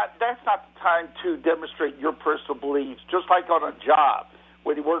 That's not the time to demonstrate your personal beliefs. Just like on a job,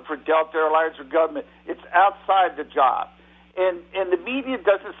 when you work for Delta Airlines or government, it's outside the job. And the media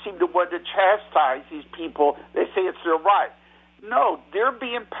doesn't seem to want to chastise these people. They say it's their right. No, they're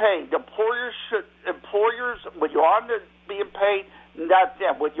being paid. Employers, when you're on being paid, not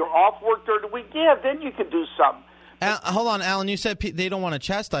them. When you're off work during the week, yeah, then you can do something. Hold on, Alan. You said they don't want to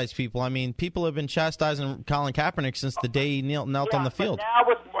chastise people. I mean, people have been chastising Colin Kaepernick since the day he knelt on the field.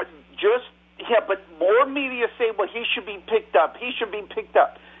 But more media say, well, he should be picked up. He should be picked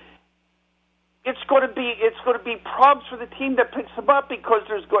up. It's going to be problems for the team that picks him up because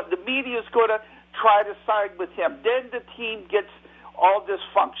the media is going to try to side with him. Then the team gets all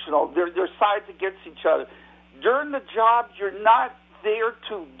dysfunctional. Their sides against each other. During the job, you're not there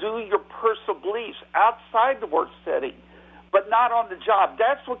to do your personal beliefs outside the work setting, but not on the job.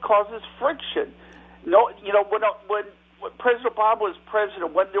 That's what causes friction. When President Obama was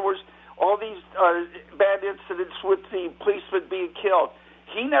president, when there was all these bad incidents with the policemen being killed,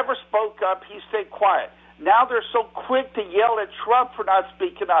 he never spoke up. He stayed quiet. Now they're so quick to yell at Trump for not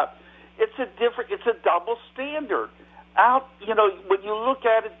speaking up. It's a double standard. When you look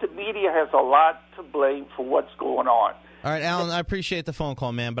at it, the media has a lot to blame for what's going on. All right, Alan, I appreciate the phone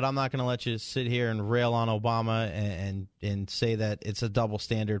call, man, but I'm not going to let you sit here and rail on Obama and say that it's a double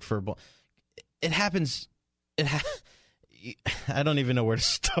standard for it happens. I don't even know where to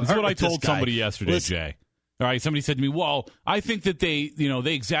start. That's what I told somebody yesterday, Jay. All right, somebody said to me, well, I think that they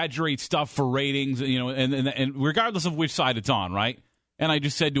exaggerate stuff for ratings, and regardless of which side it's on, right? And I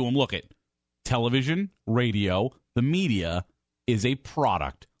just said to him, look, television, radio, the media is a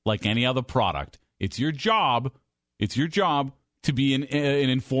product like any other product. It's your job to be an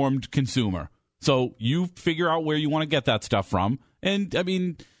informed consumer. So you figure out where you want to get that stuff from. And, I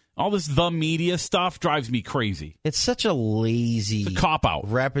mean, all this the media stuff drives me crazy. It's such a lazy cop-out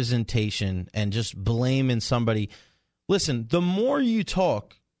representation and just blaming somebody. Listen, the more you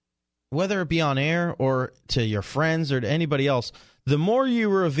talk, whether it be on air or to your friends or to anybody else, the more you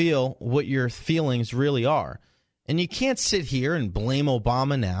reveal what your feelings really are. And you can't sit here and blame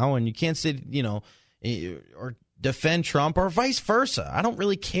Obama now, and you can't sit, or defend Trump or vice versa. I don't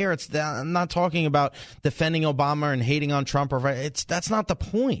really care. I'm not talking about defending Obama and hating on Trump. That's not the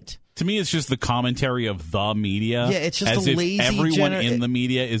point. To me, it's just the commentary of the media. Yeah, it's just as a if lazy everyone in the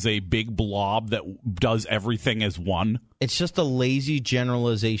media is a big blob that does everything as one. It's just a lazy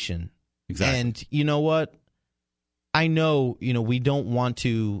generalization. Exactly. And you know what? I know, we don't want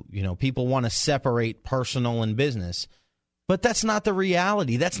to, people want to separate personal and business, but that's not the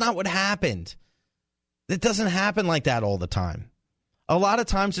reality. That's not what happened. It doesn't happen like that all the time. A lot of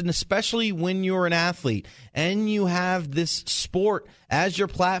times, and especially when you're an athlete and you have this sport as your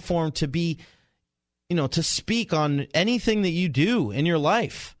platform to be, to speak on anything that you do in your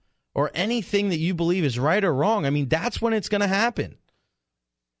life or anything that you believe is right or wrong, I mean, that's when it's going to happen.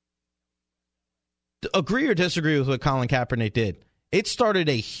 Agree or disagree with what Colin Kaepernick did? It started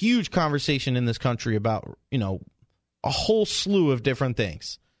a huge conversation in this country about, a whole slew of different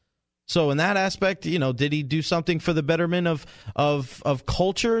things. So in that aspect, did he do something for the betterment of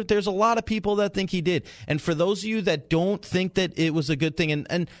culture? There's a lot of people that think he did. And for those of you that don't think that it was a good thing,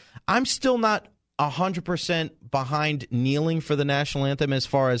 and I'm still not 100% behind kneeling for the national anthem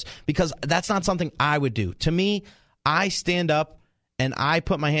because that's not something I would do. To me, I stand up and I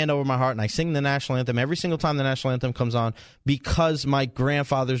put my hand over my heart and I sing the national anthem every single time the national anthem comes on because my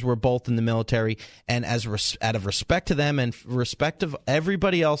grandfathers were both in the military, and out of respect to them and respect of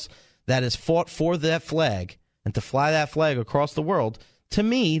everybody else that has fought for that flag and to fly that flag across the world, to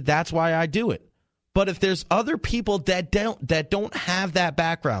me, that's why I do it. But if there's other people that don't have that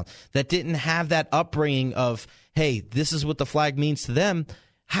background, that didn't have that upbringing of, hey, this is what the flag means to them,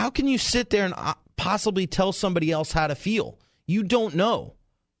 how can you sit there and possibly tell somebody else how to feel? You don't know.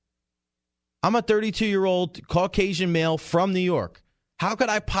 I'm a 32-year-old Caucasian male from New York. How could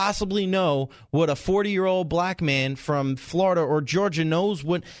I possibly know what a 40-year-old black man from Florida or Georgia knows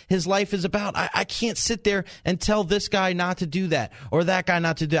what his life is about? I can't sit there and tell this guy not to do that or that guy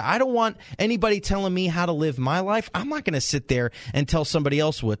not to do that. I don't want anybody telling me how to live my life. I'm not going to sit there and tell somebody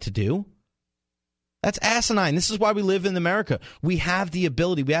else what to do. That's asinine. This is why we live in America. We have the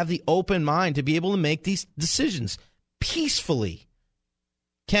ability, we have the open mind to be able to make these decisions peacefully.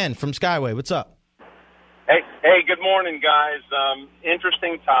 Ken from Skyway, what's up? Hey, good morning, guys.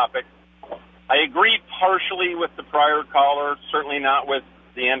 Interesting topic. I agreed partially with the prior caller, certainly not with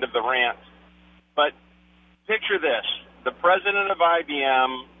the end of the rant. But picture this. The president of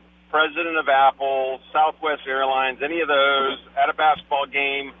IBM, president of Apple, Southwest Airlines, any of those, at a basketball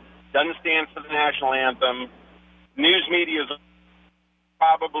game, doesn't stand for the national anthem. News media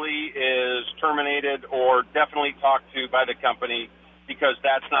probably is terminated or definitely talked to by the company because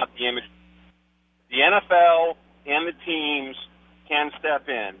that's not the image. The NFL and the teams can step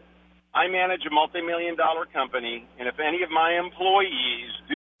in. I manage a multi-million-dollar company, and if any of my employees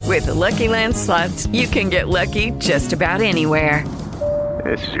do... With the Lucky Land Slots, you can get lucky just about anywhere.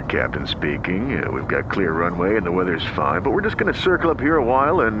 This is your captain speaking. We've got clear runway and the weather's fine, but we're just going to circle up here a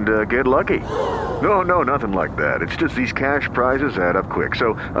while and get lucky. No, nothing like that. It's just these cash prizes add up quick.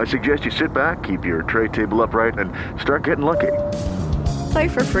 So I suggest you sit back, keep your tray table upright, and start getting lucky. Play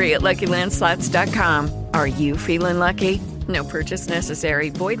for free at LuckyLandSlots.com. Are you feeling lucky? No purchase necessary.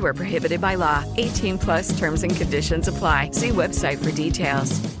 Void where prohibited by law. 18+ terms and conditions apply. See website for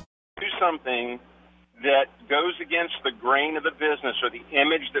details. Do something that goes against the grain of the business or the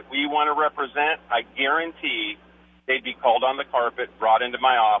image that we want to represent, I guarantee they'd be called on the carpet, brought into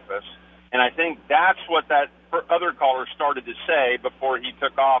my office. And I think that's what that other caller started to say before he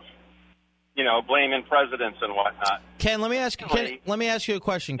took off, blaming presidents and whatnot. Ken, let me ask you a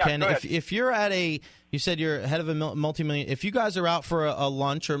question, Yeah, Ken. If you're at you said you're head of a multi-million, if you guys are out for a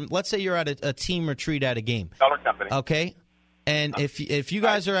lunch, or let's say you're at a team retreat at a game. Dollar company. Okay. And if you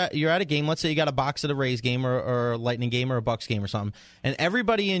guys you're at a game, let's say you got a box at a Rays game or a Lightning game or a Bucks game or something, and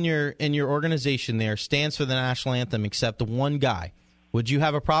everybody in your organization there stands for the national anthem except one guy, would you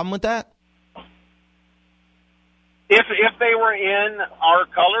have a problem with that? If they were in our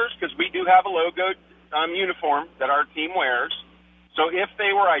colors, because we do have a logo uniform that our team wears. So if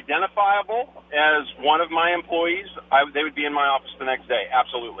they were identifiable as one of my employees, they would be in my office the next day,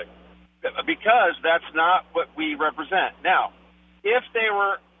 absolutely. Because that's not what we represent. Now, if they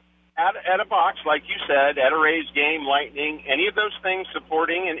were at a box, like you said, at a Rays game, Lightning, any of those things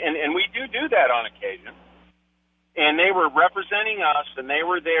supporting, and we do that on occasion, and they were representing us and they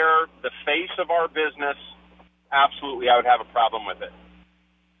were there, the face of our business, absolutely I would have a problem with it.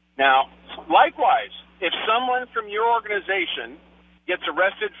 Now, likewise, if someone from your organization gets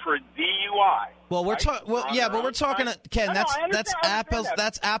arrested for a DUI. Well, we're talking. Well, yeah, but we're talking, Ken. That's apples.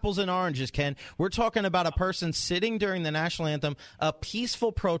 That's apples and oranges, Ken. We're talking about a person sitting during the national anthem, a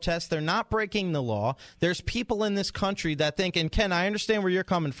peaceful protest. They're not breaking the law. There's people in this country that think. And Ken, I understand where you're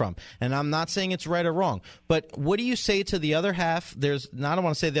coming from, and I'm not saying it's right or wrong. But what do you say to the other half? I don't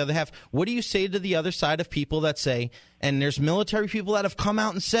want to say the other half. What do you say to the other side of people that say? And there's military people that have come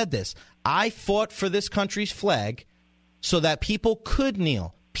out and said this. I fought for this country's flag so that people could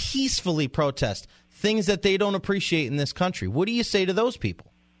kneel, peacefully protest things that they don't appreciate in this country. What do you say to those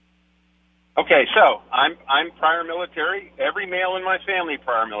people? Okay, so I'm prior military. Every male in my family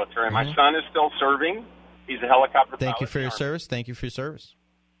prior military. My son is still serving. He's a helicopter pilot. Thank you for your service. Thank you for your service.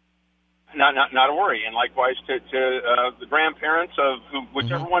 Not a worry, and likewise to the grandparents of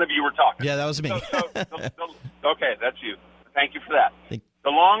whichever one of you were talking. Yeah, that was me. Okay, that's you. Thank you for that. The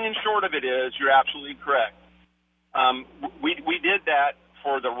long and short of it is, you're absolutely correct. We did that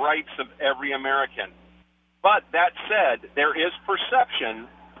for the rights of every American. But that said, there is perception,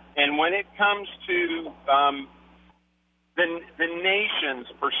 and when it comes to the nation's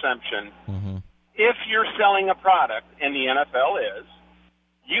perception, if you're selling a product, and the NFL is,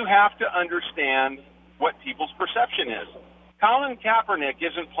 you have to understand what people's perception is. Colin Kaepernick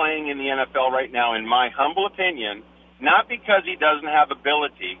isn't playing in the NFL right now, in my humble opinion, not because he doesn't have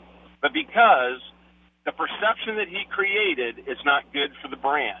ability, but because the perception that he created is not good for the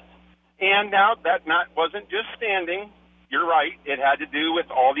brand. And now that wasn't just standing. You're right. It had to do with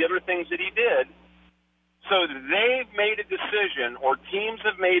all the other things that he did. So they've made a decision, or teams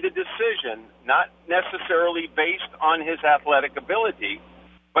have made a decision, not necessarily based on his athletic ability,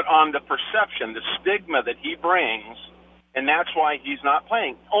 but on the perception, the stigma that he brings, and that's why he's not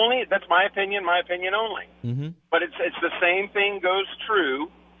playing. That's my opinion only. But it's the same thing goes true.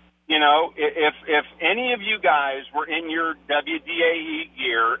 You know, if any of you guys were in your WDAE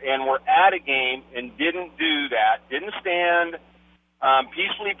gear and were at a game and didn't do that, didn't stand,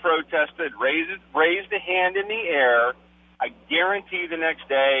 peacefully protested, raised a hand in the air, I guarantee the next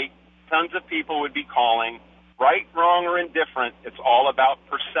day tons of people would be calling. Right, wrong, or indifferent, it's all about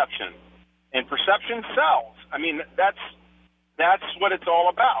perception. And perception sells. I mean, that's what it's all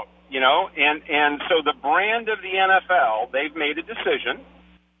about, you know. And so the brand of the NFL, they've made a decision.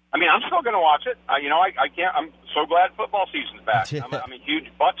 I mean, I'm still going to watch it. I can't. I'm so glad football season's back. I'm a huge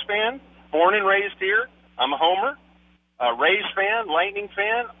Bucs fan, born and raised here. I'm a homer, a Rays fan, Lightning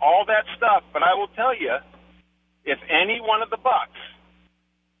fan, all that stuff. But I will tell you, if any one of the Bucs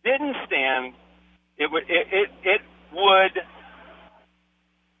didn't stand, it would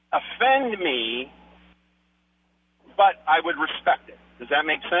offend me, but I would respect it. Does that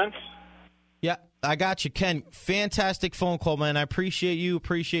make sense? Yeah, I got you, Ken. Fantastic phone call, man. I appreciate you,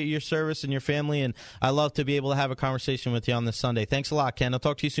 appreciate your service and your family, and I love to be able to have a conversation with you on this Sunday. Thanks a lot, Ken. I'll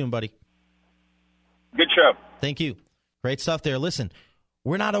talk to you soon, buddy. Good show. Thank you. Great stuff there. Listen,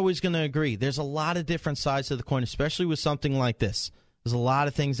 we're not always going to agree. There's a lot of different sides to the coin, especially with something like this. There's a lot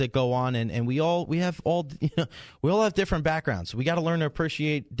of things that go on, and we all have different backgrounds. We got to learn to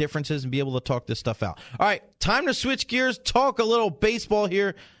appreciate differences and be able to talk this stuff out. All right, time to switch gears, talk a little baseball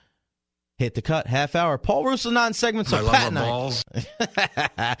here. Hit the cut, half hour. Paul Russo non-segment, so Pat and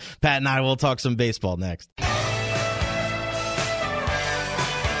I will talk some baseball next.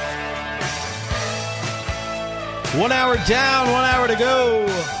 1 hour down, 1 hour to go.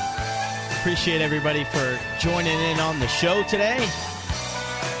 Appreciate everybody for joining in on the show today.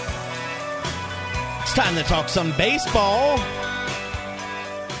 It's time to talk some baseball.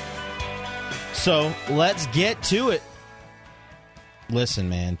 So let's get to it. Listen,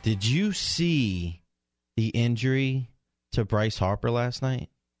 man, did you see the injury to Bryce Harper last night?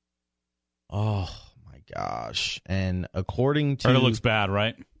 Oh, my gosh. And according to... It looks bad,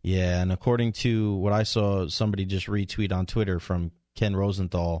 right? Yeah, and according to what I saw, somebody just retweet on Twitter from Ken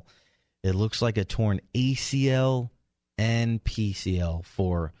Rosenthal, it looks like a torn ACL and PCL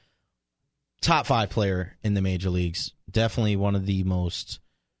for top 5 player in the major leagues. Definitely one of the most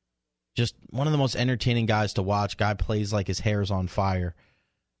entertaining guys to watch. Guy plays like his hair's on fire.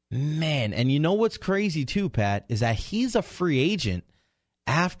 Man, and you know what's crazy too, Pat, is that he's a free agent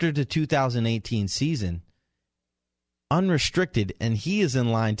after the 2018 season, unrestricted, and he is in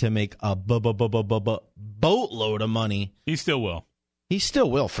line to make a boatload of money. He still will. He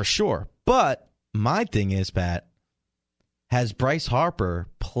still will, for sure. But my thing is, Pat, has Bryce Harper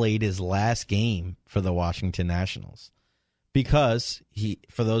played his last game for the Washington Nationals? Because,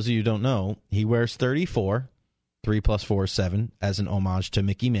 for those of you who don't know, he wears 34, 3 + 4 is 7, as an homage to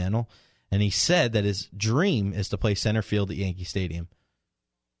Mickey Mantle. And he said that his dream is to play center field at Yankee Stadium.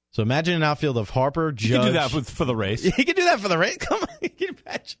 So imagine an outfield of Harper, Judge. You can do that for the Rays. He can do that for the Rays. Come on, you can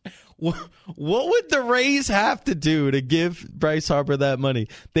imagine. What would the Rays have to do to give Bryce Harper that money?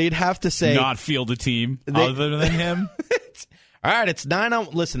 They'd have to say not field a team other than him. All right, it's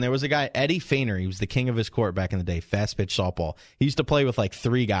 9. Listen, there was a guy, Eddie Feigner. He was the king of his court back in the day. Fast pitch softball. He used to play with like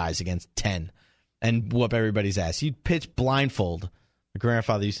 3 guys against 10 and whoop everybody's ass. He'd pitch blindfold. My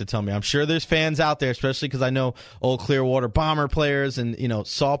grandfather used to tell me. I'm sure there's fans out there, especially because I know old Clearwater Bomber players, and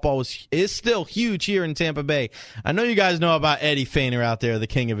softball is still huge here in Tampa Bay. I know you guys know about Eddie Feigner out there, the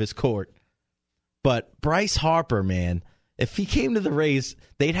king of his court. But Bryce Harper, man, if he came to the Rays,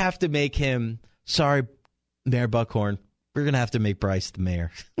 they'd have to make him. Sorry, Mayor Buckhorn, we're gonna have to make Bryce the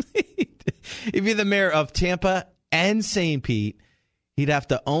mayor. He'd be the mayor of Tampa and St. Pete. He'd have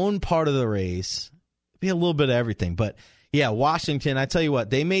to own part of the Rays. Be a little bit of everything, but. Yeah, Washington, I tell you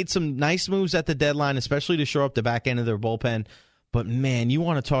what, they made some nice moves at the deadline, especially to shore up the back end of their bullpen. But, man, you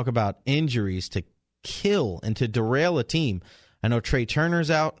want to talk about injuries to kill and to derail a team. I know Trey Turner's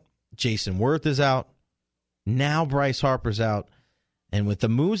out. Jason Worth is out. Now Bryce Harper's out. And with the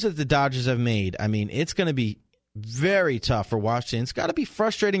moves that the Dodgers have made, I mean, it's going to be very tough for Washington. It's got to be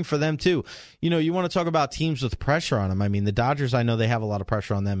frustrating for them, too. You want to talk about teams with pressure on them. I mean, the Dodgers, I know they have a lot of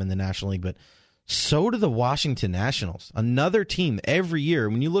pressure on them in the National League, but so do the Washington Nationals. Another team every year.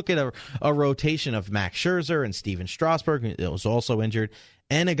 When you look at a rotation of Max Scherzer and Steven Strasburg, it was also injured,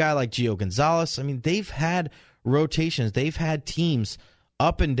 and a guy like Gio Gonzalez, I mean, they've had rotations. They've had teams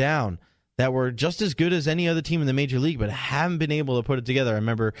up and down that were just as good as any other team in the Major League, but haven't been able to put it together. I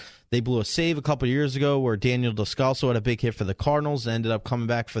remember they blew a save a couple of years ago where Daniel Descalso had a big hit for the Cardinals and ended up coming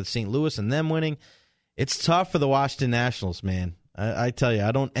back for St. Louis and them winning. It's tough for the Washington Nationals, man. I tell you,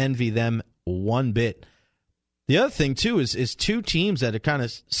 I don't envy them one bit. The other thing, too, is 2 teams that have kind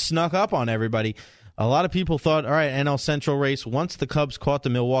of snuck up on everybody. A lot of people thought, all right, NL Central race, once the Cubs caught the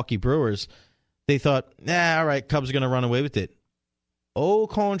Milwaukee Brewers, they thought, all right, Cubs are going to run away with it. Au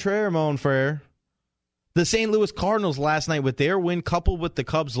contraire, mon frere. The St. Louis Cardinals last night, with their win coupled with the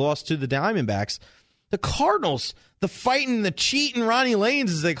Cubs' loss to the Diamondbacks, the Cardinals, the fighting, the cheating Ronnie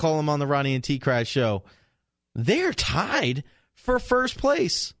Lanes, as they call him on the Ronnie and T. Cry show, they're tied for first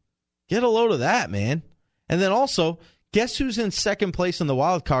place. Get a load of that, man. And then also, guess who's in second place in the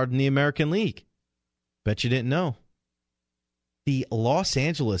wild card in the American League? Bet you didn't know. The Los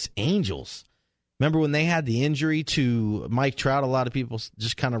Angeles Angels. Remember when they had the injury to Mike Trout? A lot of people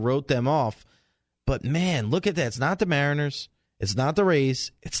just kind of wrote them off. But, man, look at that. It's not the Mariners. It's not the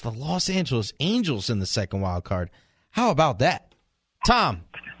Rays. It's the Los Angeles Angels in the second wild card. How about that? Tom,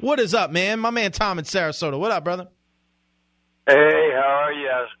 what is up, man? My man Tom in Sarasota. What up, brother? Hey, how are you?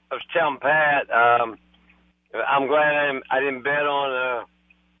 I was telling Pat, I'm glad I didn't bet on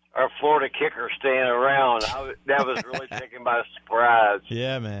our Florida kicker staying around. That was really taken by surprise.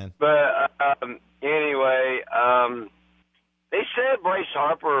 Yeah, man. But anyway, they said Bryce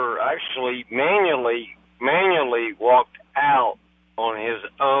Harper actually manually walked out on his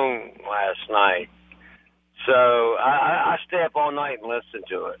own last night. So I stay up all night and listen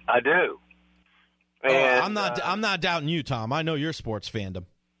to it. I do. And, I'm not doubting you, Tom. I know your sports fandom.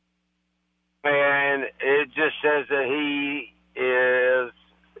 And it just says that he is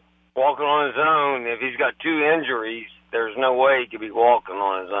walking on his own. If he's got 2 injuries, there's no way he could be walking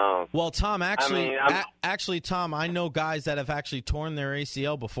on his own. Well, Tom, actually, Tom, I know guys that have actually torn their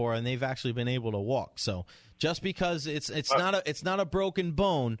ACL before, and they've actually been able to walk. So just because it's not a broken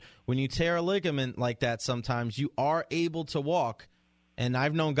bone, when you tear a ligament like that, sometimes you are able to walk. And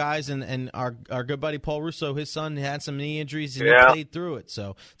I've known guys, and our good buddy Paul Russo, his son had some knee injuries, and he played through it.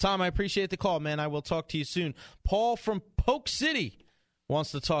 So, Tom, I appreciate the call, man. I will talk to you soon. Paul from Polk City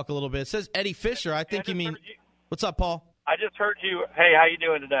wants to talk a little bit. It says Eddie Fisher. I think you mean – what's up, Paul? I just heard you. Hey, how you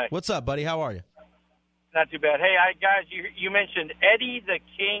doing today? What's up, buddy? How are you? Not too bad. Hey, guys, you mentioned Eddie the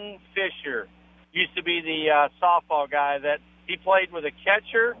King Fisher. Used to be the softball guy that he played with a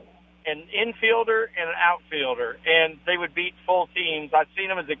catcher, an infielder, and an outfielder, and they would beat full teams. I've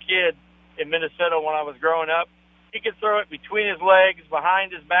seen him as a kid in Minnesota when I was growing up. He could throw it between his legs,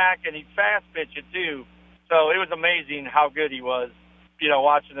 behind his back, and he'd fast pitch it too. So it was amazing how good he was,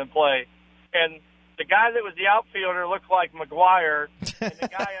 watching him play. And the guy that was the outfielder looked like McGuire, and the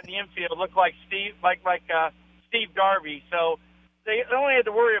guy on the infield looked like Steve Garvey. So they only had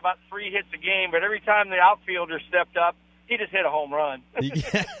to worry about 3 hits a game, but every time the outfielder stepped up, he just hit a home run.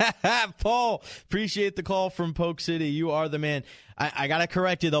 Paul, appreciate the call from Polk City. You are the man. I got to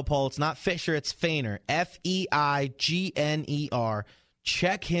correct you, though, Paul. It's not Fisher. It's Feigner. Feigner.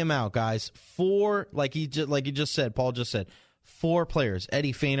 Check him out, guys. 4, like you just said, Paul just said, 4 players.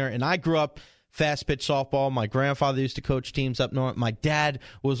 Eddie Feigner. And I grew up fast pitch softball. My grandfather used to coach teams up north. My dad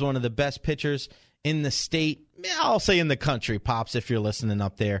was one of the best pitchers in the state. I'll say in the country, Pops, if you're listening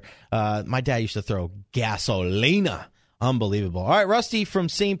up there. My dad used to throw gasolina. Unbelievable. All right, Rusty from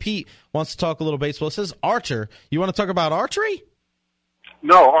St. Pete wants to talk a little baseball. It says Archer. You want to talk about archery?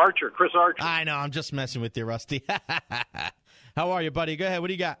 No, Archer. Chris Archer. I know. I'm just messing with you, Rusty. How are you, buddy? Go ahead. What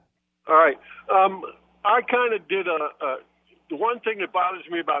do you got? All right. I kind of did the one thing that bothers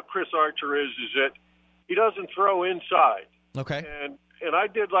me about Chris Archer is that he doesn't throw inside. Okay. And I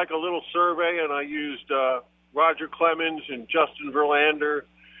did like a little survey, and I used Roger Clemens and Justin Verlander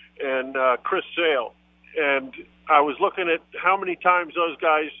and Chris Sale. And I was looking at how many times those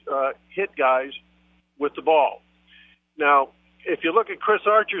guys hit guys with the ball. Now, if you look at Chris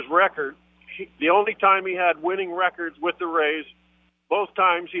Archer's record, the only time he had winning records with the Rays, both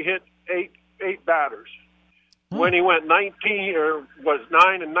times he hit eight batters. When he went 9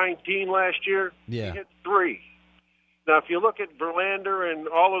 and 19 last year, he hit 3. Now, if you look at Verlander and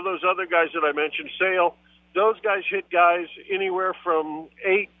all of those other guys that I mentioned, Sale, those guys hit guys anywhere from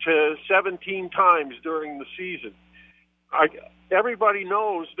 8 to 17 times during the season. Everybody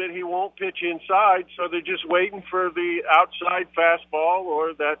knows that he won't pitch inside, so they're just waiting for the outside fastball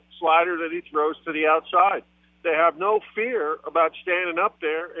or that slider that he throws to the outside. They have no fear about standing up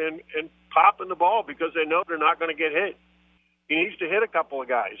there and popping the ball because they know they're not going to get hit. He needs to hit a couple of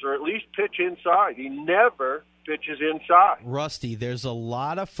guys or at least pitch inside. He never pitches inside. Rusty, there's a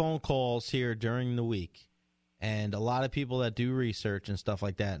lot of phone calls here during the week and a lot of people that do research and stuff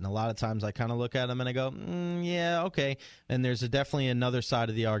like that. And a lot of times I kind of look at them and I go, yeah, okay. And there's definitely another side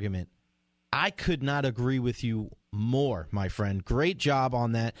of the argument. I could not agree with you more, my friend. Great job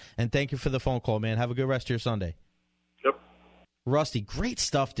on that. And thank you for the phone call, man. Have a good rest of your Sunday. Yep. Rusty, great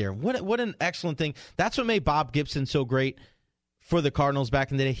stuff there. What an excellent thing. That's what made Bob Gibson so great for the Cardinals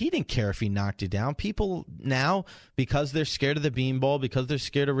back in the day. He didn't care if he knocked you down. People now, because they're scared of the beanball, because they're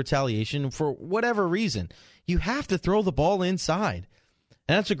scared of retaliation, for whatever reason, you have to throw the ball inside.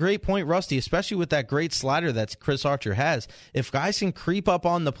 And that's a great point, Rusty, especially with that great slider that Chris Archer has. If guys can creep up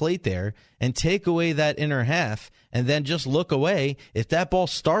on the plate there and take away that inner half and then just look away, if that ball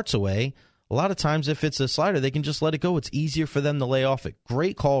starts away, a lot of times if it's a slider, they can just let it go. It's easier for them to lay off it.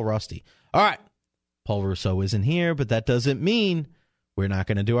 Great call, Rusty. All right. Paul Russo isn't here, but that doesn't mean we're not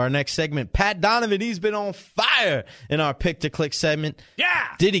going to do our next segment. Pat Donovan, he's been on fire in our Pick to Click segment. Yeah!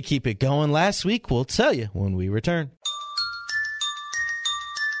 Did he keep it going last week? We'll tell you when we return.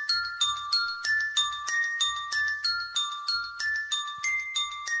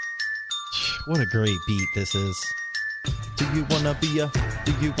 What a great beat this is. Do you wanna be a?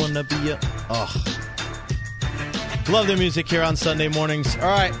 Oh. Love the music here on Sunday mornings. All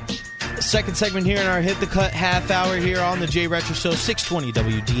right. Second segment here in our Hit the Cut half hour here on the Jay Retro Show, 620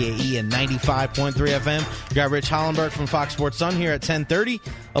 WDAE and 95.3 FM. We got Rich Hollenberg from Fox Sports Sun here at 10:30.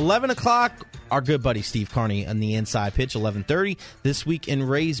 11 o'clock, our good buddy Steve Carney on the Inside Pitch, 11:30. This week in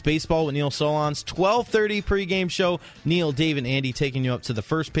Rays baseball with Neil Solondz, 12:30 pregame show. Neil, Dave, and Andy taking you up to the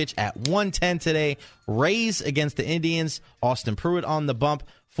first pitch at 1:10 today. Rays against the Indians. Austin Pruitt on the bump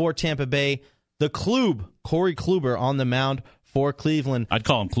for Tampa Bay. The Klube, Corey Kluber on the mound for Cleveland. I'd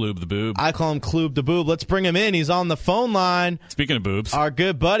call him Klube the Boob. I call him Klube the Boob. Let's bring him in. He's on the phone line. Speaking of boobs. Our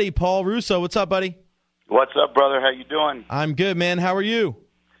good buddy, Paul Russo. What's up, buddy? What's up, brother? How you doing? I'm good, man. How are you?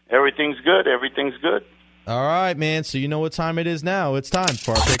 Everything's good. Everything's good. All right, man. So you know what time it is now. It's time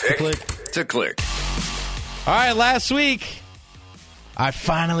for our Pick to Click. All right, last week, I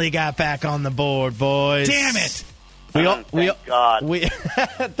finally got back on the board, boys. Damn it. Thank God.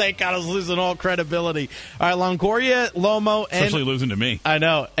 Thank God I was losing all credibility. All right, Longoria, Lomo, and especially losing to me. I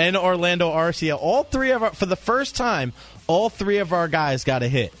know, and Orlando Arcia. All three of our, for the first time, all three of our guys got a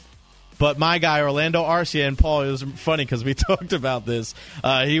hit. But my guy, Orlando Arcia, and Paul, it was funny because we talked about this.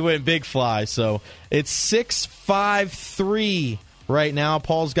 He went big fly. So it's 6-5-3 right now.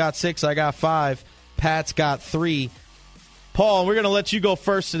 Paul's got 6. I got 5. Pat's got 3. Paul, we're going to let you go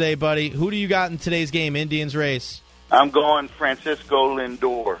first today, buddy. Who do you got in today's game, Indians Rays? I'm going Francisco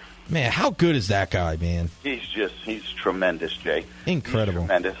Lindor. Man, how good is that guy, man? He's tremendous, Jay. Incredible. He's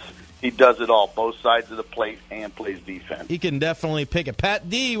tremendous. He does it all, both sides of the plate, and plays defense. He can definitely pick it. Pat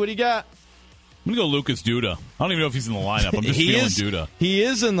D, what do you got? I'm going to go Lucas Duda. I don't even know if he's in the lineup. I'm just feeling Duda. He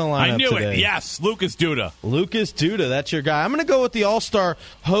is in the lineup I knew today. it. Yes, Lucas Duda. Lucas Duda, that's your guy. I'm going to go with the All-Star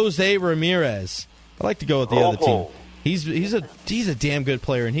Jose Ramirez. I like to go with the other team. He's a damn good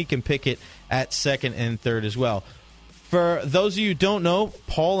player, and he can pick it at second and third as well. For those of you who don't know,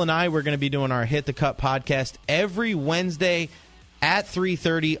 Paul and I, we're going to be doing our Hit the Cut podcast every Wednesday at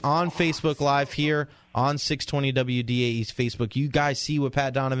 3:30 on Facebook Live here on 620 WDAE's Facebook. You guys see what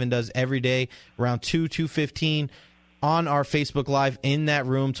Pat Donovan does every day around 2:15 on our Facebook Live in that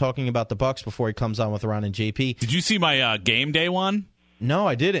room talking about the Bucks before he comes on with Ron and JP. Did you see my game day one? No,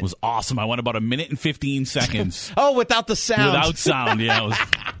 I didn't. It was awesome. I went about 1 minute and 15 seconds. Oh, without the sound. Without sound, yeah.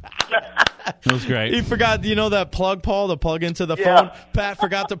 It was great. He forgot, that plug, Paul, the plug into the phone? Pat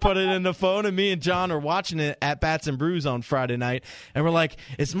forgot to put it in the phone, and me and John are watching it at Bats and Brews on Friday night, and we're like,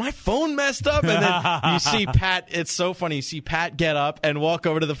 is my phone messed up? And then you see Pat, it's so funny, you see Pat get up and walk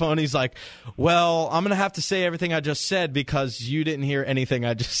over to the phone. He's like, well, I'm going to have to say everything I just said because you didn't hear anything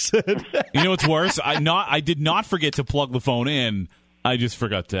I just said. You know what's worse? I did not forget to plug the phone in. I just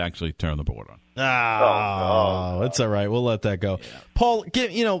forgot to actually turn the board on. It's all right. We'll let that go. Yeah. Paul,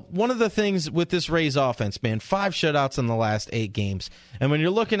 one of the things with this Rays offense, man, 5 shutouts in the last 8 games. And when you're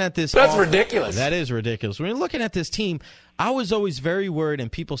looking at this... That's ridiculous. That is ridiculous. When you're looking at this team, I was always very worried,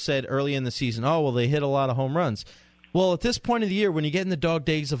 and people said early in the season, oh, well, they hit a lot of home runs. Well, at this point of the year, when you get in the dog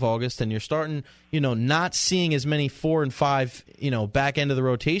days of August and you're starting, not seeing as many 4 and 5, back end of the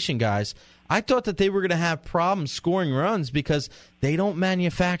rotation guys, I thought that they were going to have problems scoring runs because they don't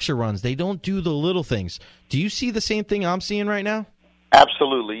manufacture runs. They don't do the little things. Do you see the same thing I'm seeing right now?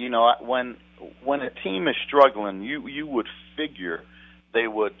 Absolutely. When a team is struggling, you would figure they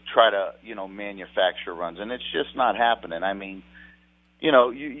would try to, manufacture runs, and it's just not happening. I mean,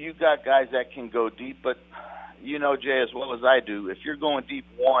 you got guys that can go deep, but Jay, as well as I do, if you're going deep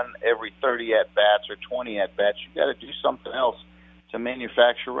 1 every 30 at-bats or 20 at-bats, you got to do something else to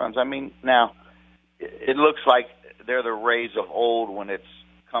manufacture runs. I mean, now, it looks like they're the Rays of old when it's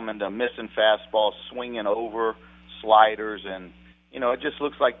coming to missing fastballs, swinging over sliders, and, it just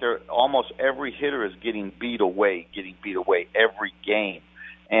looks like they're almost every hitter is getting beat away every game,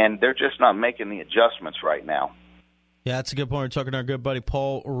 and they're just not making the adjustments right now. Yeah, that's a good point. We're talking to our good buddy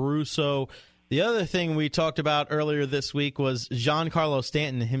Paul Russo. The other thing we talked about earlier this week was Giancarlo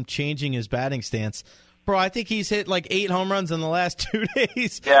Stanton, him changing his batting stance. Bro, I think he's hit like 8 home runs in the last 2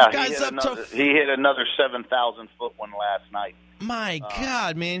 days. Yeah, he hit another 7,000-foot one last night. My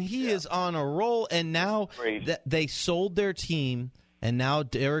God, man, he is on a roll. And now they sold their team, and now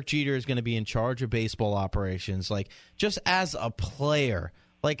Derek Jeter is going to be in charge of baseball operations. Like, just as a player,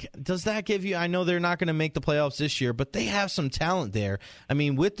 like, does that give you – I know they're not going to make the playoffs this year, but they have some talent there. I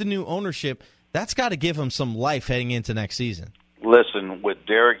mean, with the new ownership, that's got to give them some life heading into next season. Listen, with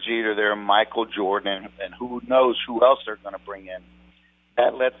Derek Jeter there, Michael Jordan, and who knows who else they're going to bring in,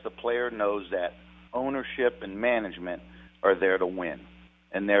 that lets the player knows that ownership and management are there to win.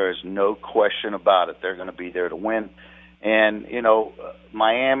 And there is no question about it. They're going to be there to win. And,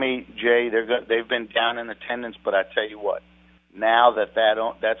 Miami, Jay, they've been down in attendance, but I tell you what, now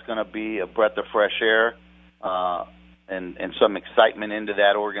that's going to be a breath of fresh air and some excitement into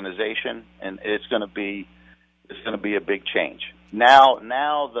that organization, and it's going to be a big change. Now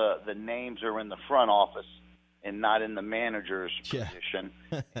the names are in the front office and not in the manager's position.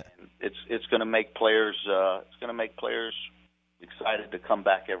 It's going to make players excited to come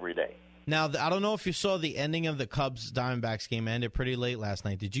back every day. Now, I don't know if you saw the ending of the Cubs-Diamondbacks game. Ended pretty late last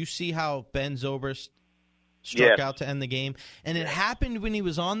night. Did you see how Ben Zobrist struck out to end the game? And it happened when he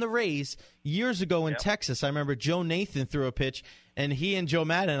was on the Rays years ago in Texas. I remember Joe Nathan threw a pitch, and he and Joe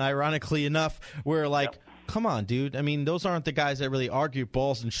Madden, ironically enough, were like, come on, dude. I mean, those aren't the guys that really argue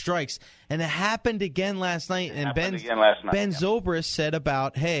balls and strikes. And it happened again last night. And Ben Zobrist said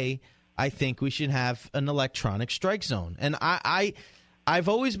about, hey, I think we should have an electronic strike zone. And I've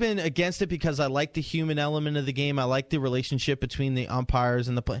always been against it because I like the human element of the game. I like the relationship between the umpires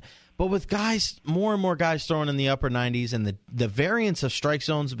and the play. But with guys, more and more guys throwing in the upper 90s and the variance of strike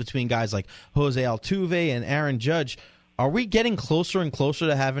zones between guys like Jose Altuve and Aaron Judge, are we getting closer and closer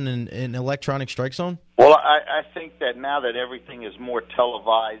to having an electronic strike zone? Well, I think that now that everything is more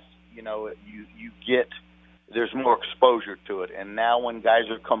televised, you get there's more exposure to it. And now when guys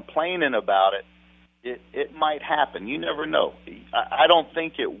are complaining about it might happen. You never know. I don't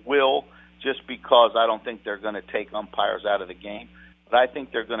think it will just because I don't think they're going to take umpires out of the game. But I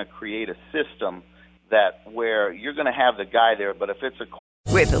think they're going to create a system where you're going to have the guy there, but if it's a...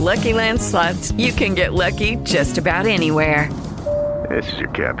 With the Lucky Land Slots, you can get lucky just about anywhere. This is your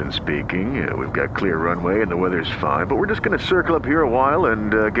captain speaking. We've got clear runway and the weather's fine, but we're just going to circle up here a while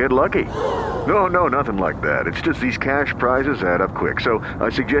and get lucky. No, nothing like that. It's just these cash prizes add up quick. So I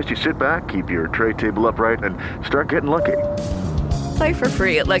suggest you sit back, keep your tray table upright, and start getting lucky. Play for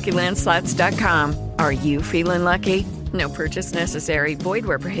free at LuckyLandSlots.com. Are you feeling lucky? No purchase necessary. Void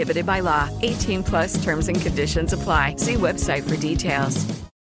where prohibited by law. 18+ terms and conditions apply. See website for details.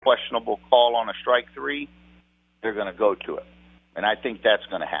 Questionable call on a strike three, they're going to go to it. And I think that's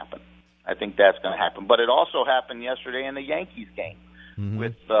going to happen. But it also happened yesterday in the Yankees game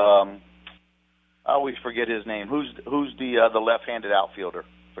with, I always forget his name. Who's the left-handed outfielder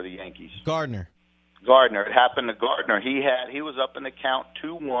for the Yankees? Gardner. It happened to Gardner. He was up in the count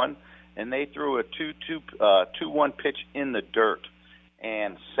 2-1, and they threw a 2-1 pitch in the dirt.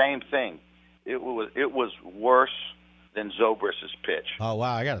 And same thing. It was worse than Zobrist's pitch. Oh,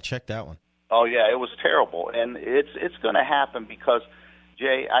 wow. I got to check that one. Oh, yeah, it was terrible. And it's going to happen because,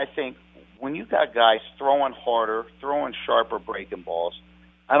 Jay, I think when you got guys throwing harder, throwing sharper breaking balls,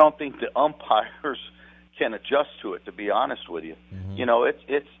 I don't think the umpires can adjust to it, to be honest with you. Mm-hmm. You know,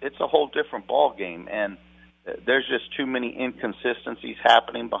 it's a whole different ball game, and there's just too many inconsistencies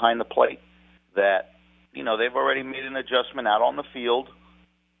happening behind the plate that, you know, they've already made an adjustment out on the field.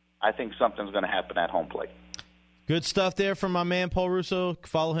 I think something's going to happen at home plate. Good stuff there from my man Paul Russo.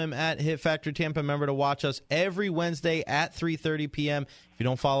 Follow him at Hit Factory Tampa. Remember to watch us every Wednesday at 3:30 p.m. If you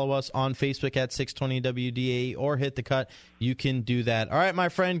don't follow us on Facebook at 620 WDAE or Hit the Cut, you can do that. All right, my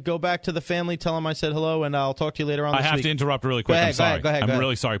friend, go back to the family. Tell them I said hello, and I'll talk to you later on this week. I have to interrupt really quick. I'm sorry. Go ahead. I'm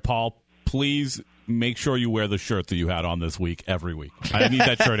really sorry. Paul, please make sure you wear the shirt that you had on this week every week. I need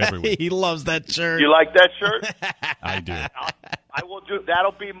that shirt every week. He loves that shirt. You like that shirt? I do. I will do.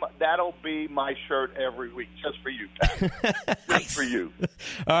 That'll be my shirt every week, just for you, Pat. Just for you.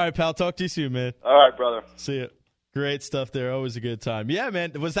 All right, pal. Talk to you soon, man. All right, brother. See you. Great stuff there. Always a good time. Yeah,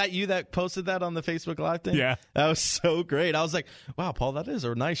 man. Was that you that posted that on the Facebook Live thing? Yeah. That was so great. I was like, wow, Paul, that is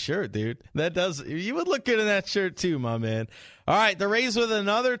a nice shirt, dude. You would look good in that shirt too, my man. All right, the Rays with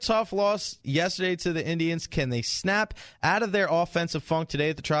another tough loss yesterday to the Indians. Can they snap out of their offensive funk today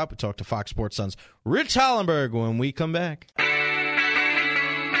at the Trop? We talk to Fox Sports Sun's Rich Hollenberg when we come back.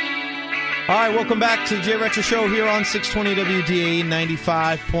 All right, welcome back to the Jay Retro Show here on 620 WDAE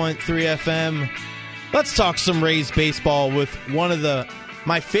 95.3 FM. Let's talk some Rays baseball with one of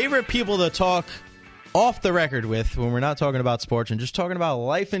my favorite people to talk off the record with when we're not talking about sports and just talking about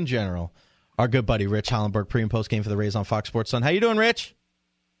life in general. Our good buddy Rich Hollenberg, pre- and post-game for the Rays on Fox Sports Sun. How you doing, Rich?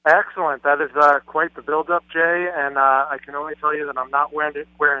 Excellent. That is quite the build-up, Jay, and I can only tell you that I'm not wearing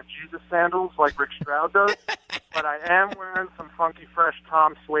Jesus sandals like Rick Stroud does, but I am wearing some funky, fresh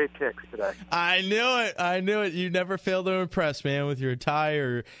Tom Suede kicks today. I knew it. You never fail to impress, man, with your tie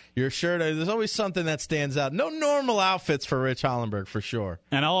or your shirt. There's always something that stands out. No normal outfits for Rich Hollenberg, for sure.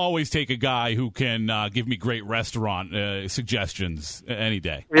 And I'll always take a guy who can give me great restaurant suggestions any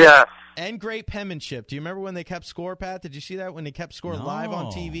day. Yeah. And great penmanship. Do you remember when they kept score, Pat? Did you see that when they kept score live on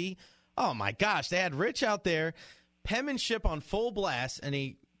TV? Oh, my gosh. They had Rich out there, penmanship on full blast, and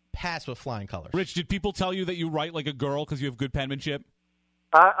he passed with flying colors. Rich, did people tell you that you write like a girl because you have good penmanship?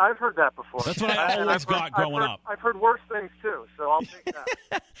 I've heard that before. That's what I always got growing up. I've heard worse things, too, so I'll take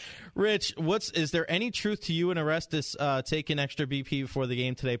that. Rich, is there any truth to you and Arestis taking extra BP before the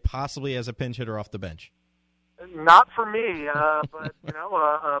game today, possibly as a pinch hitter off the bench? Not for me, but,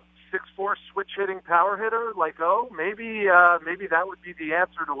 a 6'4" switch-hitting power hitter like maybe that would be the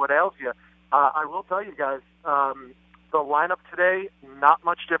answer to what ails you. I will tell you guys, the lineup today, not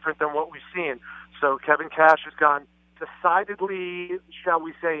much different than what we've seen. So Kevin Cash has gone decidedly, shall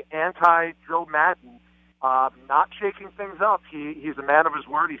we say, anti-Joe Madden, not shaking things up. He's a man of his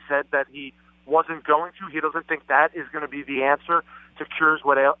word. He said that he wasn't going to. He doesn't think that is going to be the answer to cure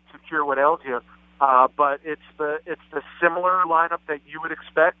what ails you. But it's the similar lineup that you would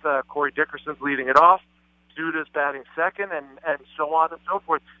expect. Corey Dickerson's leading it off, Duda's batting second, and so on and so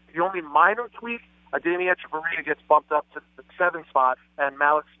forth. The only minor tweak, Ademi Echeverria gets bumped up to the 7th spot, and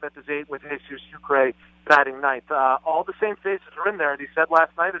Malik Smith is 8 with Jesus Sucre batting 9th. All the same faces are in there, and he said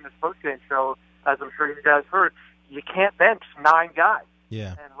last night in his postgame show, as I'm sure you guys heard, you can't bench 9 guys.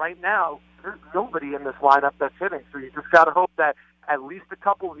 Yeah. And right now, there's nobody in this lineup that's hitting, so you just got to hope that at least a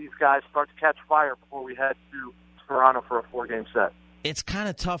couple of these guys start to catch fire before we head to Toronto for a 4-game set. It's kind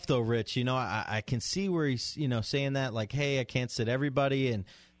of tough, though, Rich. I can see where he's, saying that, like, hey, I can't sit everybody, and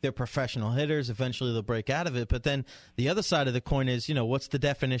they're professional hitters. Eventually they'll break out of it. But then the other side of the coin is, what's the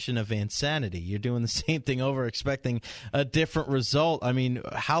definition of insanity? You're doing the same thing over, expecting a different result. I mean,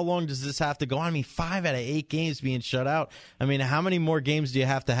 how long does this have to go on? I mean, 5 out of 8 games being shut out. I mean, how many more games do you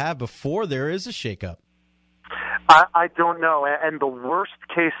have to have before there is a shakeup? I don't know. And the worst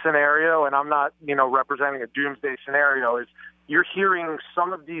case scenario, and I'm not, representing a doomsday scenario, is you're hearing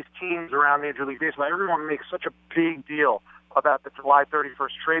some of these teams around Major League Baseball, everyone makes such a big deal about the July 31st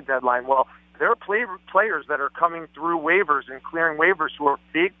trade deadline. Well, there are players that are coming through waivers and clearing waivers who are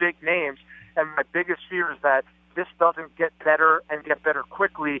big, big names. And my biggest fear is that this doesn't get better and get better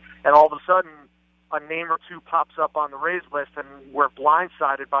quickly, and all of a sudden a name or two pops up on the Rays list, and we're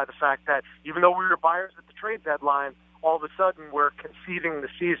blindsided by the fact that even though we were buyers at the trade deadline, all of a sudden we're conceding the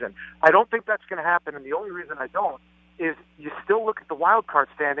season. I don't think that's going to happen, and the only reason I don't is you still look at the wild card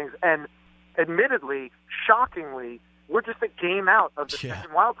standings, and admittedly, shockingly, we're just a game out of the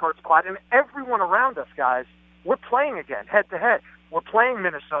second wild card spot, and everyone around us, guys, we're playing again, head-to-head. We're playing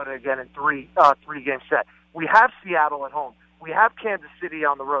Minnesota again in three-game set. We have Seattle at home. We have Kansas City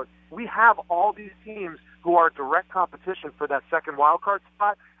on the road. We have all these teams who are direct competition for that second wild card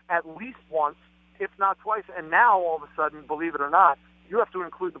spot at least once, if not twice. And now, all of a sudden, believe it or not, you have to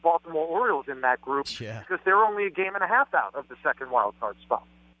include the Baltimore Orioles in that group because they're only a game and a half out of the second wild card spot.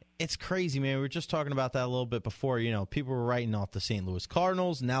 It's crazy, man. We were just talking about that a little bit before. People were writing off the St. Louis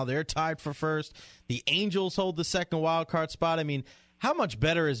Cardinals. Now they're tied for first. The Angels hold the second wild card spot. I mean, how much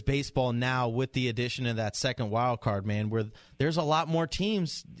better is baseball now with the addition of that second wild card, man, where there's a lot more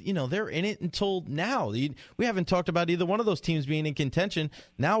teams, they're in it until now. We haven't talked about either one of those teams being in contention.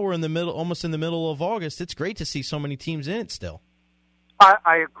 Now we're in the middle, almost in the middle of August. It's great to see so many teams in it still.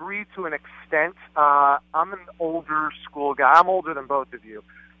 I agree to an extent. I'm an older school guy. I'm older than both of you.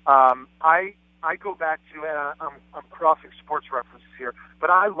 I go back to, and I'm crossing sports references here,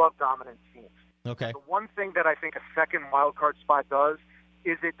 but I love dominant teams. Okay. The one thing that I think a second wild card spot does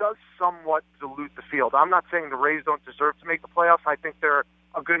is it does somewhat dilute the field. I'm not saying the Rays don't deserve to make the playoffs. I think they're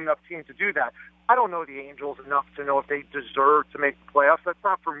a good enough team to do that. I don't know the Angels enough to know if they deserve to make the playoffs. That's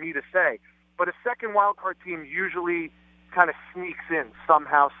not for me to say. But a second wild card team usually kind of sneaks in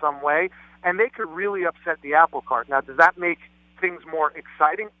somehow, some way, and they could really upset the apple cart. Now, does that make things more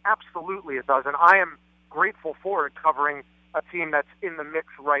exciting? Absolutely it does, and I am grateful for it, covering a team that's in the mix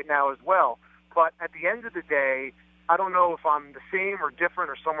right now as well. But at the end of the day, I don't know if I'm the same or different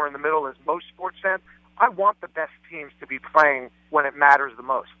or somewhere in the middle as most sports fans. I want the best teams to be playing when it matters the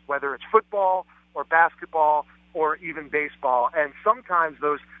most, whether it's football or basketball or even baseball. And sometimes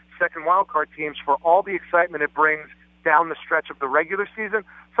those second wildcard teams, for all the excitement it brings down the stretch of the regular season,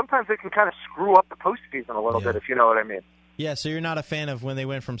 sometimes they can kind of screw up the postseason a little bit, if you know what I mean. Yeah, so you're not a fan of when they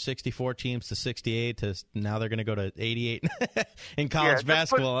went from 64 teams to 68 to now they're going to go to 88 in college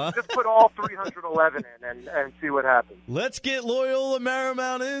basketball, Just put all 311 in and see what happens. Let's get Loyola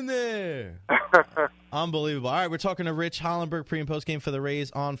Marymount in there. Unbelievable. All right, we're talking to Rich Hollenberg, pre- and post-game for the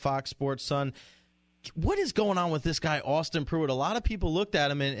Rays on Fox Sports Sun. What is going on with this guy, Austin Pruitt? A lot of people looked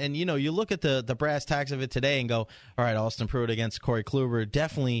at him, and you look at the brass tacks of it today and go, all right, Austin Pruitt against Corey Kluber,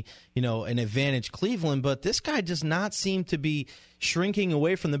 definitely, an advantage Cleveland, but this guy does not seem to be shrinking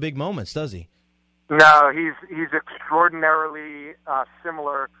away from the big moments, does he? No, he's extraordinarily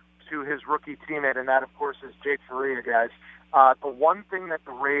similar to his rookie teammate, and that, of course, is Jake Faria, guys. The one thing that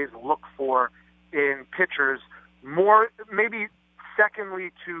the Rays look for in pitchers, more maybe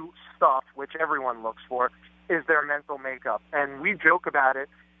secondly to stuff, which everyone looks for, is their mental makeup. And we joke about it,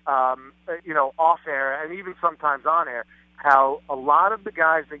 off air and even sometimes on air, how a lot of the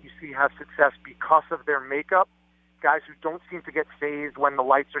guys that you see have success because of their makeup, guys who don't seem to get fazed when the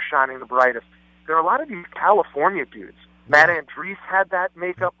lights are shining the brightest. There are a lot of these California dudes. Matt Andriese had that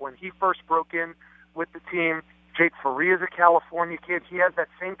makeup when he first broke in with the team. Jake Faria is a California kid. He has that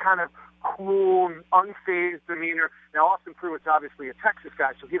same kind of cool, unfazed demeanor. Now, Austin Pruitt's obviously a Texas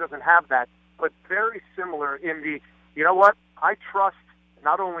guy, so he doesn't have that, but very similar in the, you know what, I trust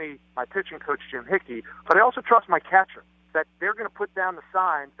not only my pitching coach, Jim Hickey, but I also trust my catcher, that they're going to put down the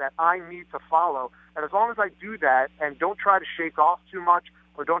signs that I need to follow. And as long as I do that and don't try to shake off too much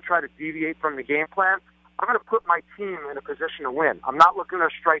or don't try to deviate from the game plan, I'm going to put my team in a position to win. I'm not looking to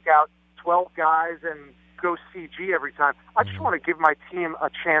strike out 12 guys and go CG every time. I just want to give my team a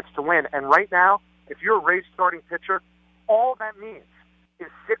chance to win. And right now, if you're a Rays starting pitcher, all that means is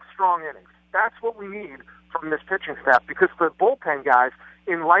 6 strong innings. That's what we need from this pitching staff, because the bullpen guys,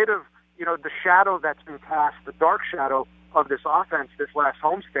 in light of the shadow that's been cast, the dark shadow of this offense this last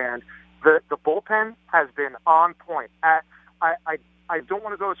homestand, the bullpen has been on point. I don't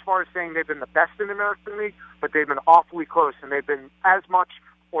want to go as far as saying they've been the best in the American League, but they've been awfully close, and they've been as much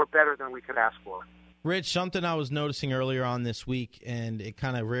or better than we could ask for. Rich, something I was noticing earlier on this week, and it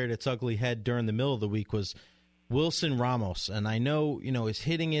kind of reared its ugly head during the middle of the week, was Wilson Ramos. And I know, his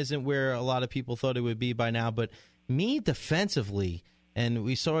hitting isn't where a lot of people thought it would be by now, but me defensively, And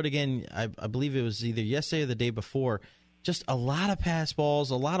we saw it again, I believe it was either yesterday or the day before. Just a lot of pass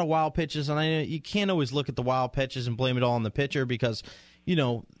balls, a lot of wild pitches. And I know you can't always look at the wild pitches and blame it all on the pitcher because,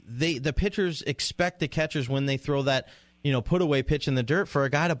 the pitchers expect the catchers when they throw that, put away pitch in the dirt for a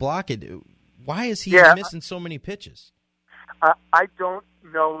guy to block it. Why is he missing so many pitches? I don't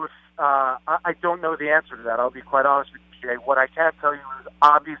know if I don't know the answer to that. I'll be quite honest with you, Jay. What I can tell you is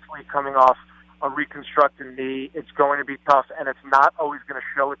obviously coming off a reconstructed knee, it's going to be tough, and it's not always going to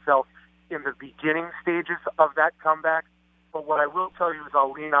show itself in the beginning stages of that comeback. But what I will tell you is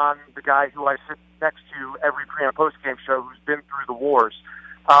I'll lean on the guy who I sit next to every pre- and post-game show who's been through the wars.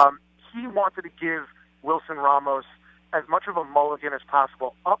 He wanted to give Wilson Ramos as much of a mulligan as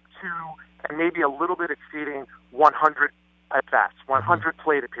possible, up to and maybe a little bit exceeding 100 at-bats, 100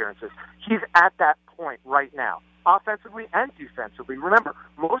 plate appearances. He's at that point right now, offensively and defensively. Remember,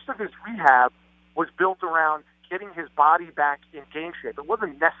 most of his rehab was built around getting his body back in game shape. It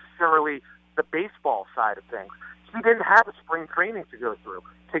wasn't necessarily the baseball side of things. He didn't have a spring training to go through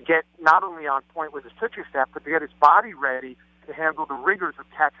to get not only on point with his pitching staff, but to get his body ready to handle the rigors of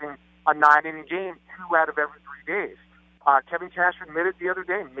catching a 9-inning game 2 out of every 3 days. Kevin Cash admitted the other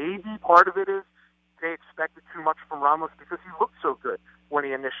day, maybe part of it is they expected too much from Ramos because he looked so good when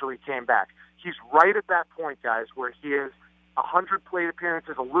he initially came back. He's right at that point, guys, where he is 100 plate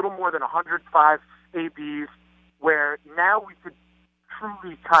appearances, a little more than 105 ABs, where now we could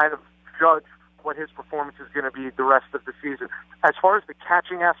truly kind of judge what his performance is going to be the rest of the season. As far as the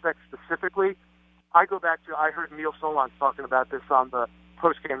catching aspect specifically, I go back to, I heard Neil Solondz talking about this on the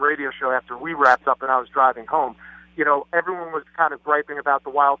post-game radio show after we wrapped up and I was driving home. Everyone was kind of griping about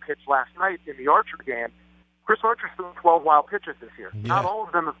the wild pitch last night in the Archer game. Chris Archer threw 12 wild pitches this year. Yeah. Not all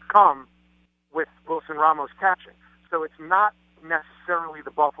of them have come with Wilson Ramos catching. So it's not necessarily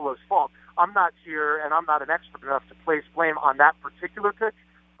the Buffalo's fault. I'm not here, and I'm not an expert enough to place blame on that particular pitch.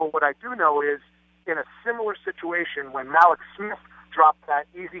 But what I do know is, in a similar situation, when Malik Smith dropped that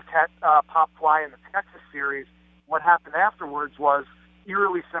easy pop fly in the Texas series, what happened afterwards was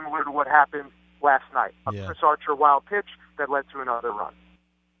eerily similar to what happened last night. A Chris Archer wild pitch that led to another run.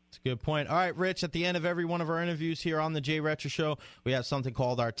 That's a good point. All right, Rich, at the end of every one of our interviews here on the Jay Retro Show, we have something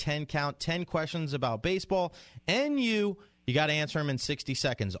called our 10 count, 10 questions about baseball, and you got to answer them in 60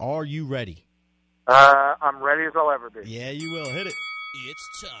 seconds. Are you ready? I'm ready as I'll ever be. Yeah, you will. Hit it.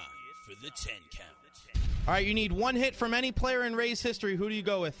 It's time for the 10 count. All right, you need one hit from any player in Rays history. Who do you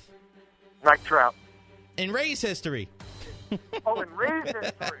go with? Mike Trout. In Rays history. In Rays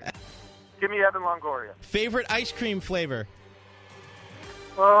history. Give me Evan Longoria. Favorite ice cream flavor?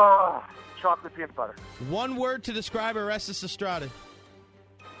 Chocolate peanut butter. One word to describe Orestes Estrada.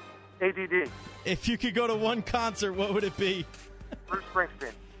 ADD. If you could go to one concert, what would it be? Bruce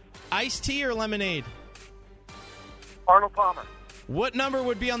Springsteen. Iced tea or lemonade? Arnold Palmer. What number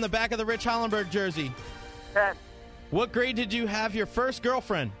would be on the back of the Rich Hollenberg jersey? 10. What grade did you have your first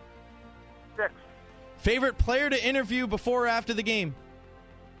girlfriend? 6. Favorite player to interview before or after the game?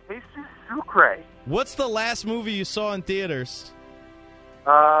 Jesus Sucre. What's the last movie you saw in theaters?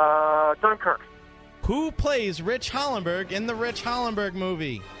 Dunkirk. Who plays Rich Hollenberg in the Rich Hollenberg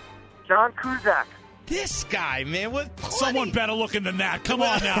movie? John Cusack. This guy, man. Someone better looking than that. Come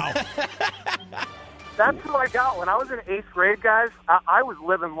on now. That's who I got. When I was in 8th grade, guys, I was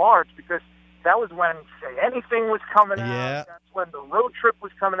living large because that was when Say Anything was coming out. Yeah. That's when The Road Trip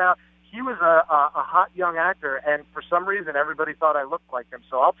was coming out. He was a hot young actor, and for some reason, everybody thought I looked like him,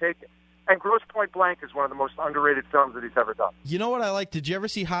 so I'll take it. And Grosse Pointe Blank is one of the most underrated films that he's ever done. You know what I like? Did you ever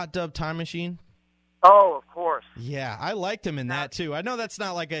see Hot Dub Time Machine? Oh, of course. Yeah, I liked him in that, too. I know that's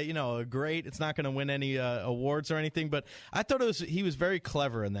not like a great, it's not going to win any awards or anything, but I thought he was very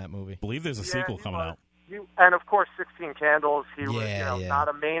clever in that movie. I believe there's a sequel coming out. And, of course, 16 Candles. He was not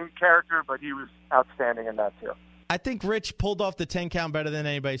a main character, but he was outstanding in that, too. I think Rich pulled off the 10 count better than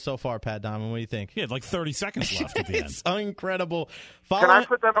anybody so far, Pat Diamond. What do you think? He had like 30 seconds left at the end. It's incredible. Can I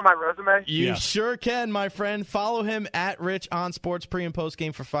put that on my resume? You sure can, my friend. Follow him at Rich on Sports pre- and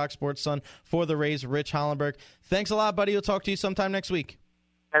post-game for Fox Sports Sun for the Rays, Rich Hollenberg. Thanks a lot, buddy. We'll talk to you sometime next week.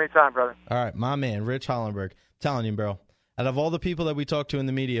 Anytime, brother. All right, my man, Rich Hollenberg. Telling you, bro, out of all the people that we talk to in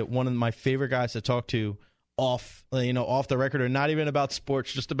the media, one of my favorite guys to talk to off the record, or not even about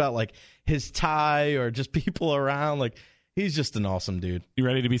sports, just about like his tie or just people around. Like, he's just an awesome dude. You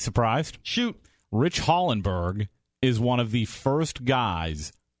ready to be surprised? Shoot. Rich Hollenberg is one of the first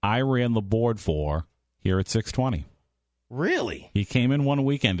guys I ran the board for here at 620. Really? He came in one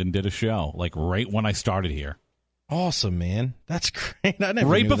weekend and did a show, like right when I started here. Awesome, man. That's great. I never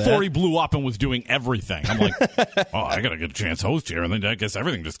right knew before that. he blew up and was doing everything. I'm like, oh, I got to get a chance to host here. And then I guess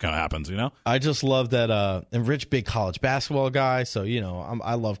everything just kind of happens, you know? I just love that. And Rich, big college basketball guy. So,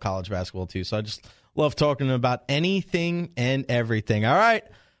 I love college basketball too. So I just love talking about anything and everything. All right.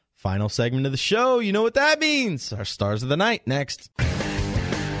 Final segment of the show. You know what that means. Our stars of the night next. All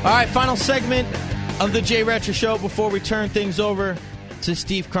right. Final segment of the Jay Retro Show before we turn things over to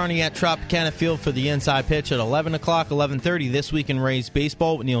Steve Carney at Tropicana Field for the inside pitch at 11 o'clock, 11:30 this week in Rays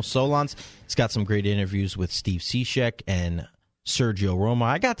baseball with Neil Solondz. He's got some great interviews with Steve Cishek and Sergio Romo.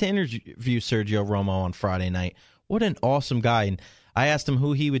 I got to interview Sergio Romo on Friday night. What an awesome guy. And I asked him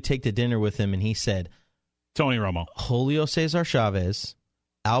who he would take to dinner with him, and he said, Tony Romo, Julio Cesar Chavez,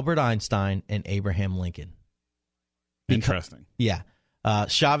 Albert Einstein, and Abraham Lincoln. Interesting. Yeah.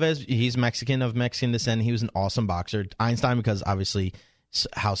 Chavez, he's Mexican of Mexican descent. He was an awesome boxer. Einstein, because obviously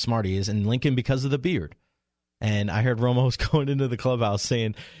how smart he is, and Lincoln because of the beard. And I heard Romo was going into the clubhouse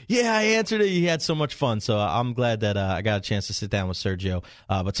saying, yeah, I answered it. He had so much fun. So I'm glad that I got a chance to sit down with Sergio.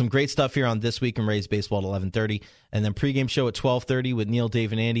 But some great stuff here on This Week in Rays Baseball at 11:30. And then pregame show at 12:30 with Neil,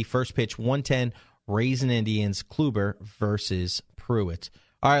 Dave, and Andy. First pitch, 1:10, Rays and Indians, Kluber versus Pruitt.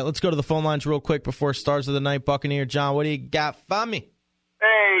 All right, let's go to the phone lines real quick before Stars of the Night. Buccaneer John, what do you got for me?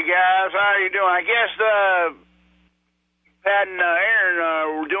 Hey, guys, how you doing? I guess Pat and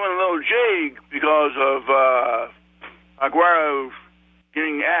Aaron were doing a little jig because of Aguero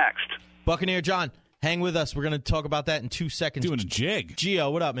getting axed. Buccaneer John, hang with us. We're going to talk about that in 2 seconds. Doing a jig.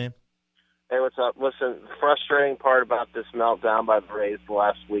 Gio, what up, man? Hey, what's up? Listen, the frustrating part about this meltdown by the Rays the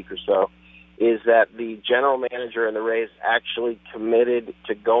last week or so is that the general manager and the Rays actually committed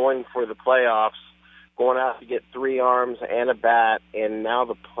to going for the playoffs, going out to get 3 arms and a bat, and now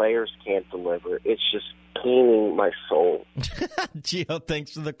the players can't deliver. It's just cleaning my soul. Gio,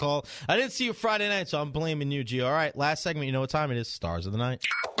 thanks for the call. I didn't see you Friday night, so I'm blaming you, Gio. All right, last segment. You know what time it is? Stars of the Night.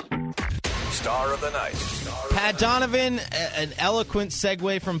 Star of the Night. Pat Donovan, an eloquent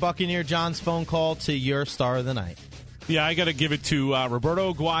segue from Buccaneer John's phone call to your Star of the Night. Yeah, I got to give it to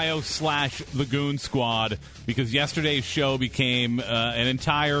Roberto Aguayo / the Goon Squad, because yesterday's show became an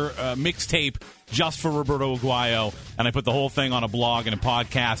entire mixtape just for Roberto Aguayo, and I put the whole thing on a blog and a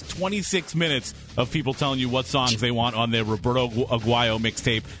podcast. 26 minutes of people telling you what songs they want on their Roberto Aguayo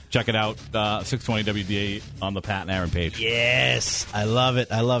mixtape. Check it out, 620 WDA on the Pat and Aaron page. Yes, I love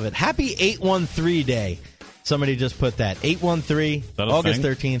it. I love it. Happy 813 Day. Somebody just put that. 813, August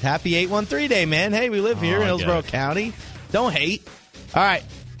 13th. Happy 813 Day, man. Hey, we live here in Hillsborough County. Don't hate. All right.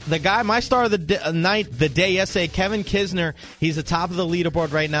 The guy, my star of the night, the day yesterday, Kevin Kisner. He's the top of the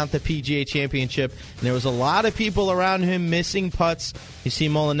leaderboard right now at the PGA Championship. And there was a lot of people around him missing putts. You see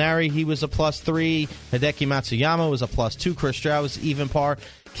Molinari, he was a +3. Hideki Matsuyama was a +2. Chris Stroud was even par.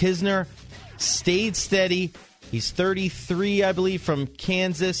 Kisner stayed steady. He's 33, I believe, from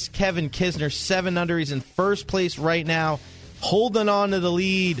Kansas. Kevin Kisner, 7 under. He's in first place right now, holding on to the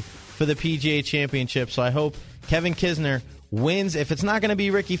lead for the PGA Championship. So I hope Kevin Kisner wins. If it's not going to be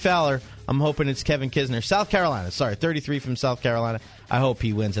Ricky Fowler, I'm hoping it's Kevin Kisner. South Carolina, 33 from South Carolina. I hope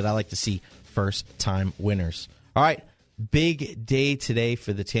he wins it. I like to see first-time winners. All right, big day today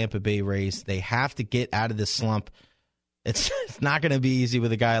for the Tampa Bay Rays. They have to get out of this slump. It's not going to be easy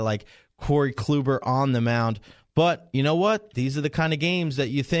with a guy like Corey Kluber on the mound. But you know what? These are the kind of games that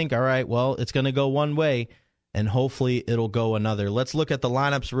you think, all right, well, it's going to go one way, and hopefully it'll go another. Let's look at the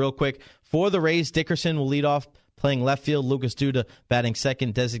lineups real quick. For the Rays, Dickerson will lead off playing left field. Lucas Duda batting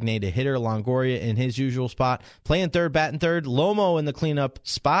second, designated hitter. Longoria in his usual spot. Playing third, batting third. Lomo in the cleanup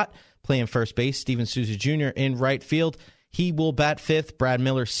spot. Playing first base. Steven Souza Jr. in right field. He will bat fifth. Brad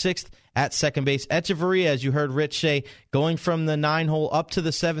Miller sixth at second base. Echeverria, as you heard Rich say, going from the 9-hole up to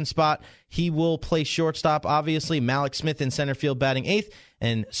the 7 spot. He will play shortstop, obviously. Malik Smith in center field batting 8th.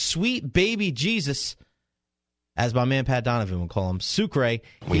 And sweet baby Jesus, as my man Pat Donovan would call him, Sucre.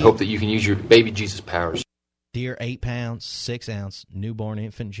 We hope that you can use your baby Jesus powers. Dear 8 pounds, 6 ounce, newborn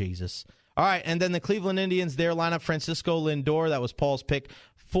infant Jesus. All right, and then the Cleveland Indians, their lineup, Francisco Lindor, that was Paul's pick.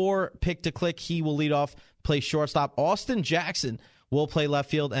 4 pick to click. He will lead off, play shortstop. Austin Jackson will play left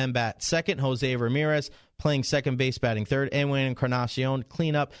field and bat second. Jose Ramirez playing second base, batting third. Edwin Encarnacion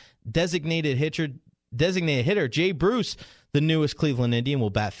cleanup. Designated hitter Jay Bruce, the newest Cleveland Indian, will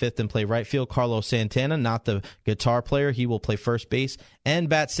bat fifth and play right field. Carlos Santana, not the guitar player, he will play first base and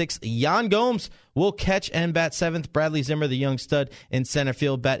bat sixth. Yan Gomes will catch and bat seventh. Bradley Zimmer, the young stud, in center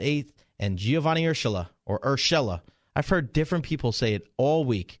field, bat eighth. And Giovanni Urshela. I've heard different people say it all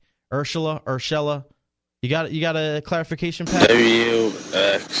week. Urshela. You got a clarification, Pat?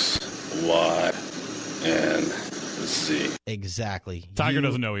 WXYNZ. Exactly. Tiger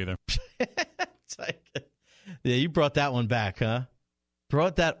doesn't know either. Yeah, you brought that one back, huh?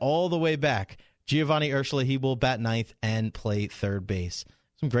 Brought that all the way back. Giovanni Urshela, he will bat ninth and play third base.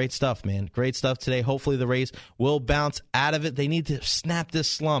 Some great stuff, man. Great stuff today. Hopefully the Rays will bounce out of it. They need to snap this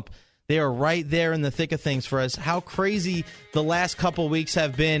slump. They are right there in the thick of things for us. How crazy the last couple weeks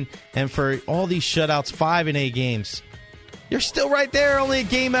have been, and for all these shutouts, 5 and 8 games. You're still right there, only a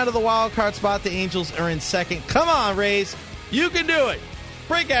game out of the wild card spot. The Angels are in second. Come on, Rays. You can do it.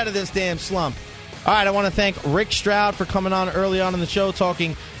 Break out of this damn slump. All right, I want to thank Rick Stroud for coming on early on in the show,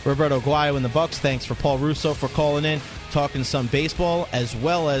 talking Roberto Aguayo and the Bucks. Thanks for Paul Russo for calling in, talking some baseball, as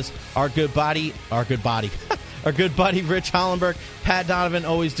well as our good buddy Rich Hollenberg. Pat Donovan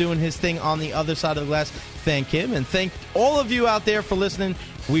always doing his thing on the other side of the glass. Thank him, and thank all of you out there for listening.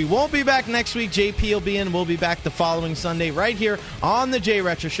 We won't be back next week. JP will be in. We'll be back the following Sunday right here on the Jay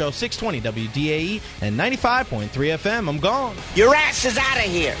Retro Show, 620 WDAE and 95.3 FM. I'm gone. Your ass is out of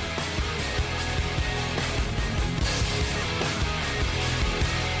here.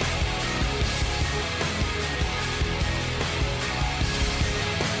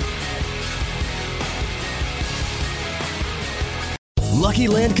 Lucky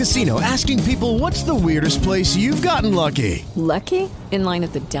Land Casino, asking people, what's the weirdest place you've gotten lucky? Lucky? In line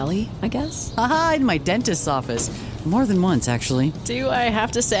at the deli, I guess? Aha, in my dentist's office. More than once, actually. Do I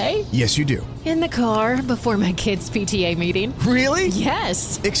have to say? Yes, you do. In the car before my kids' PTA meeting. Really?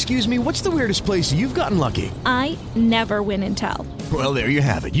 Yes. Excuse me, what's the weirdest place you've gotten lucky? I never win and tell. Well, there you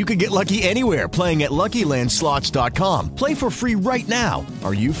have it. You can get lucky anywhere, playing at LuckyLandSlots.com. Play for free right now.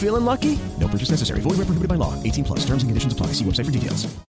 Are you feeling lucky? No purchase necessary. Void where prohibited by law. 18+. Terms and conditions apply. See website for details.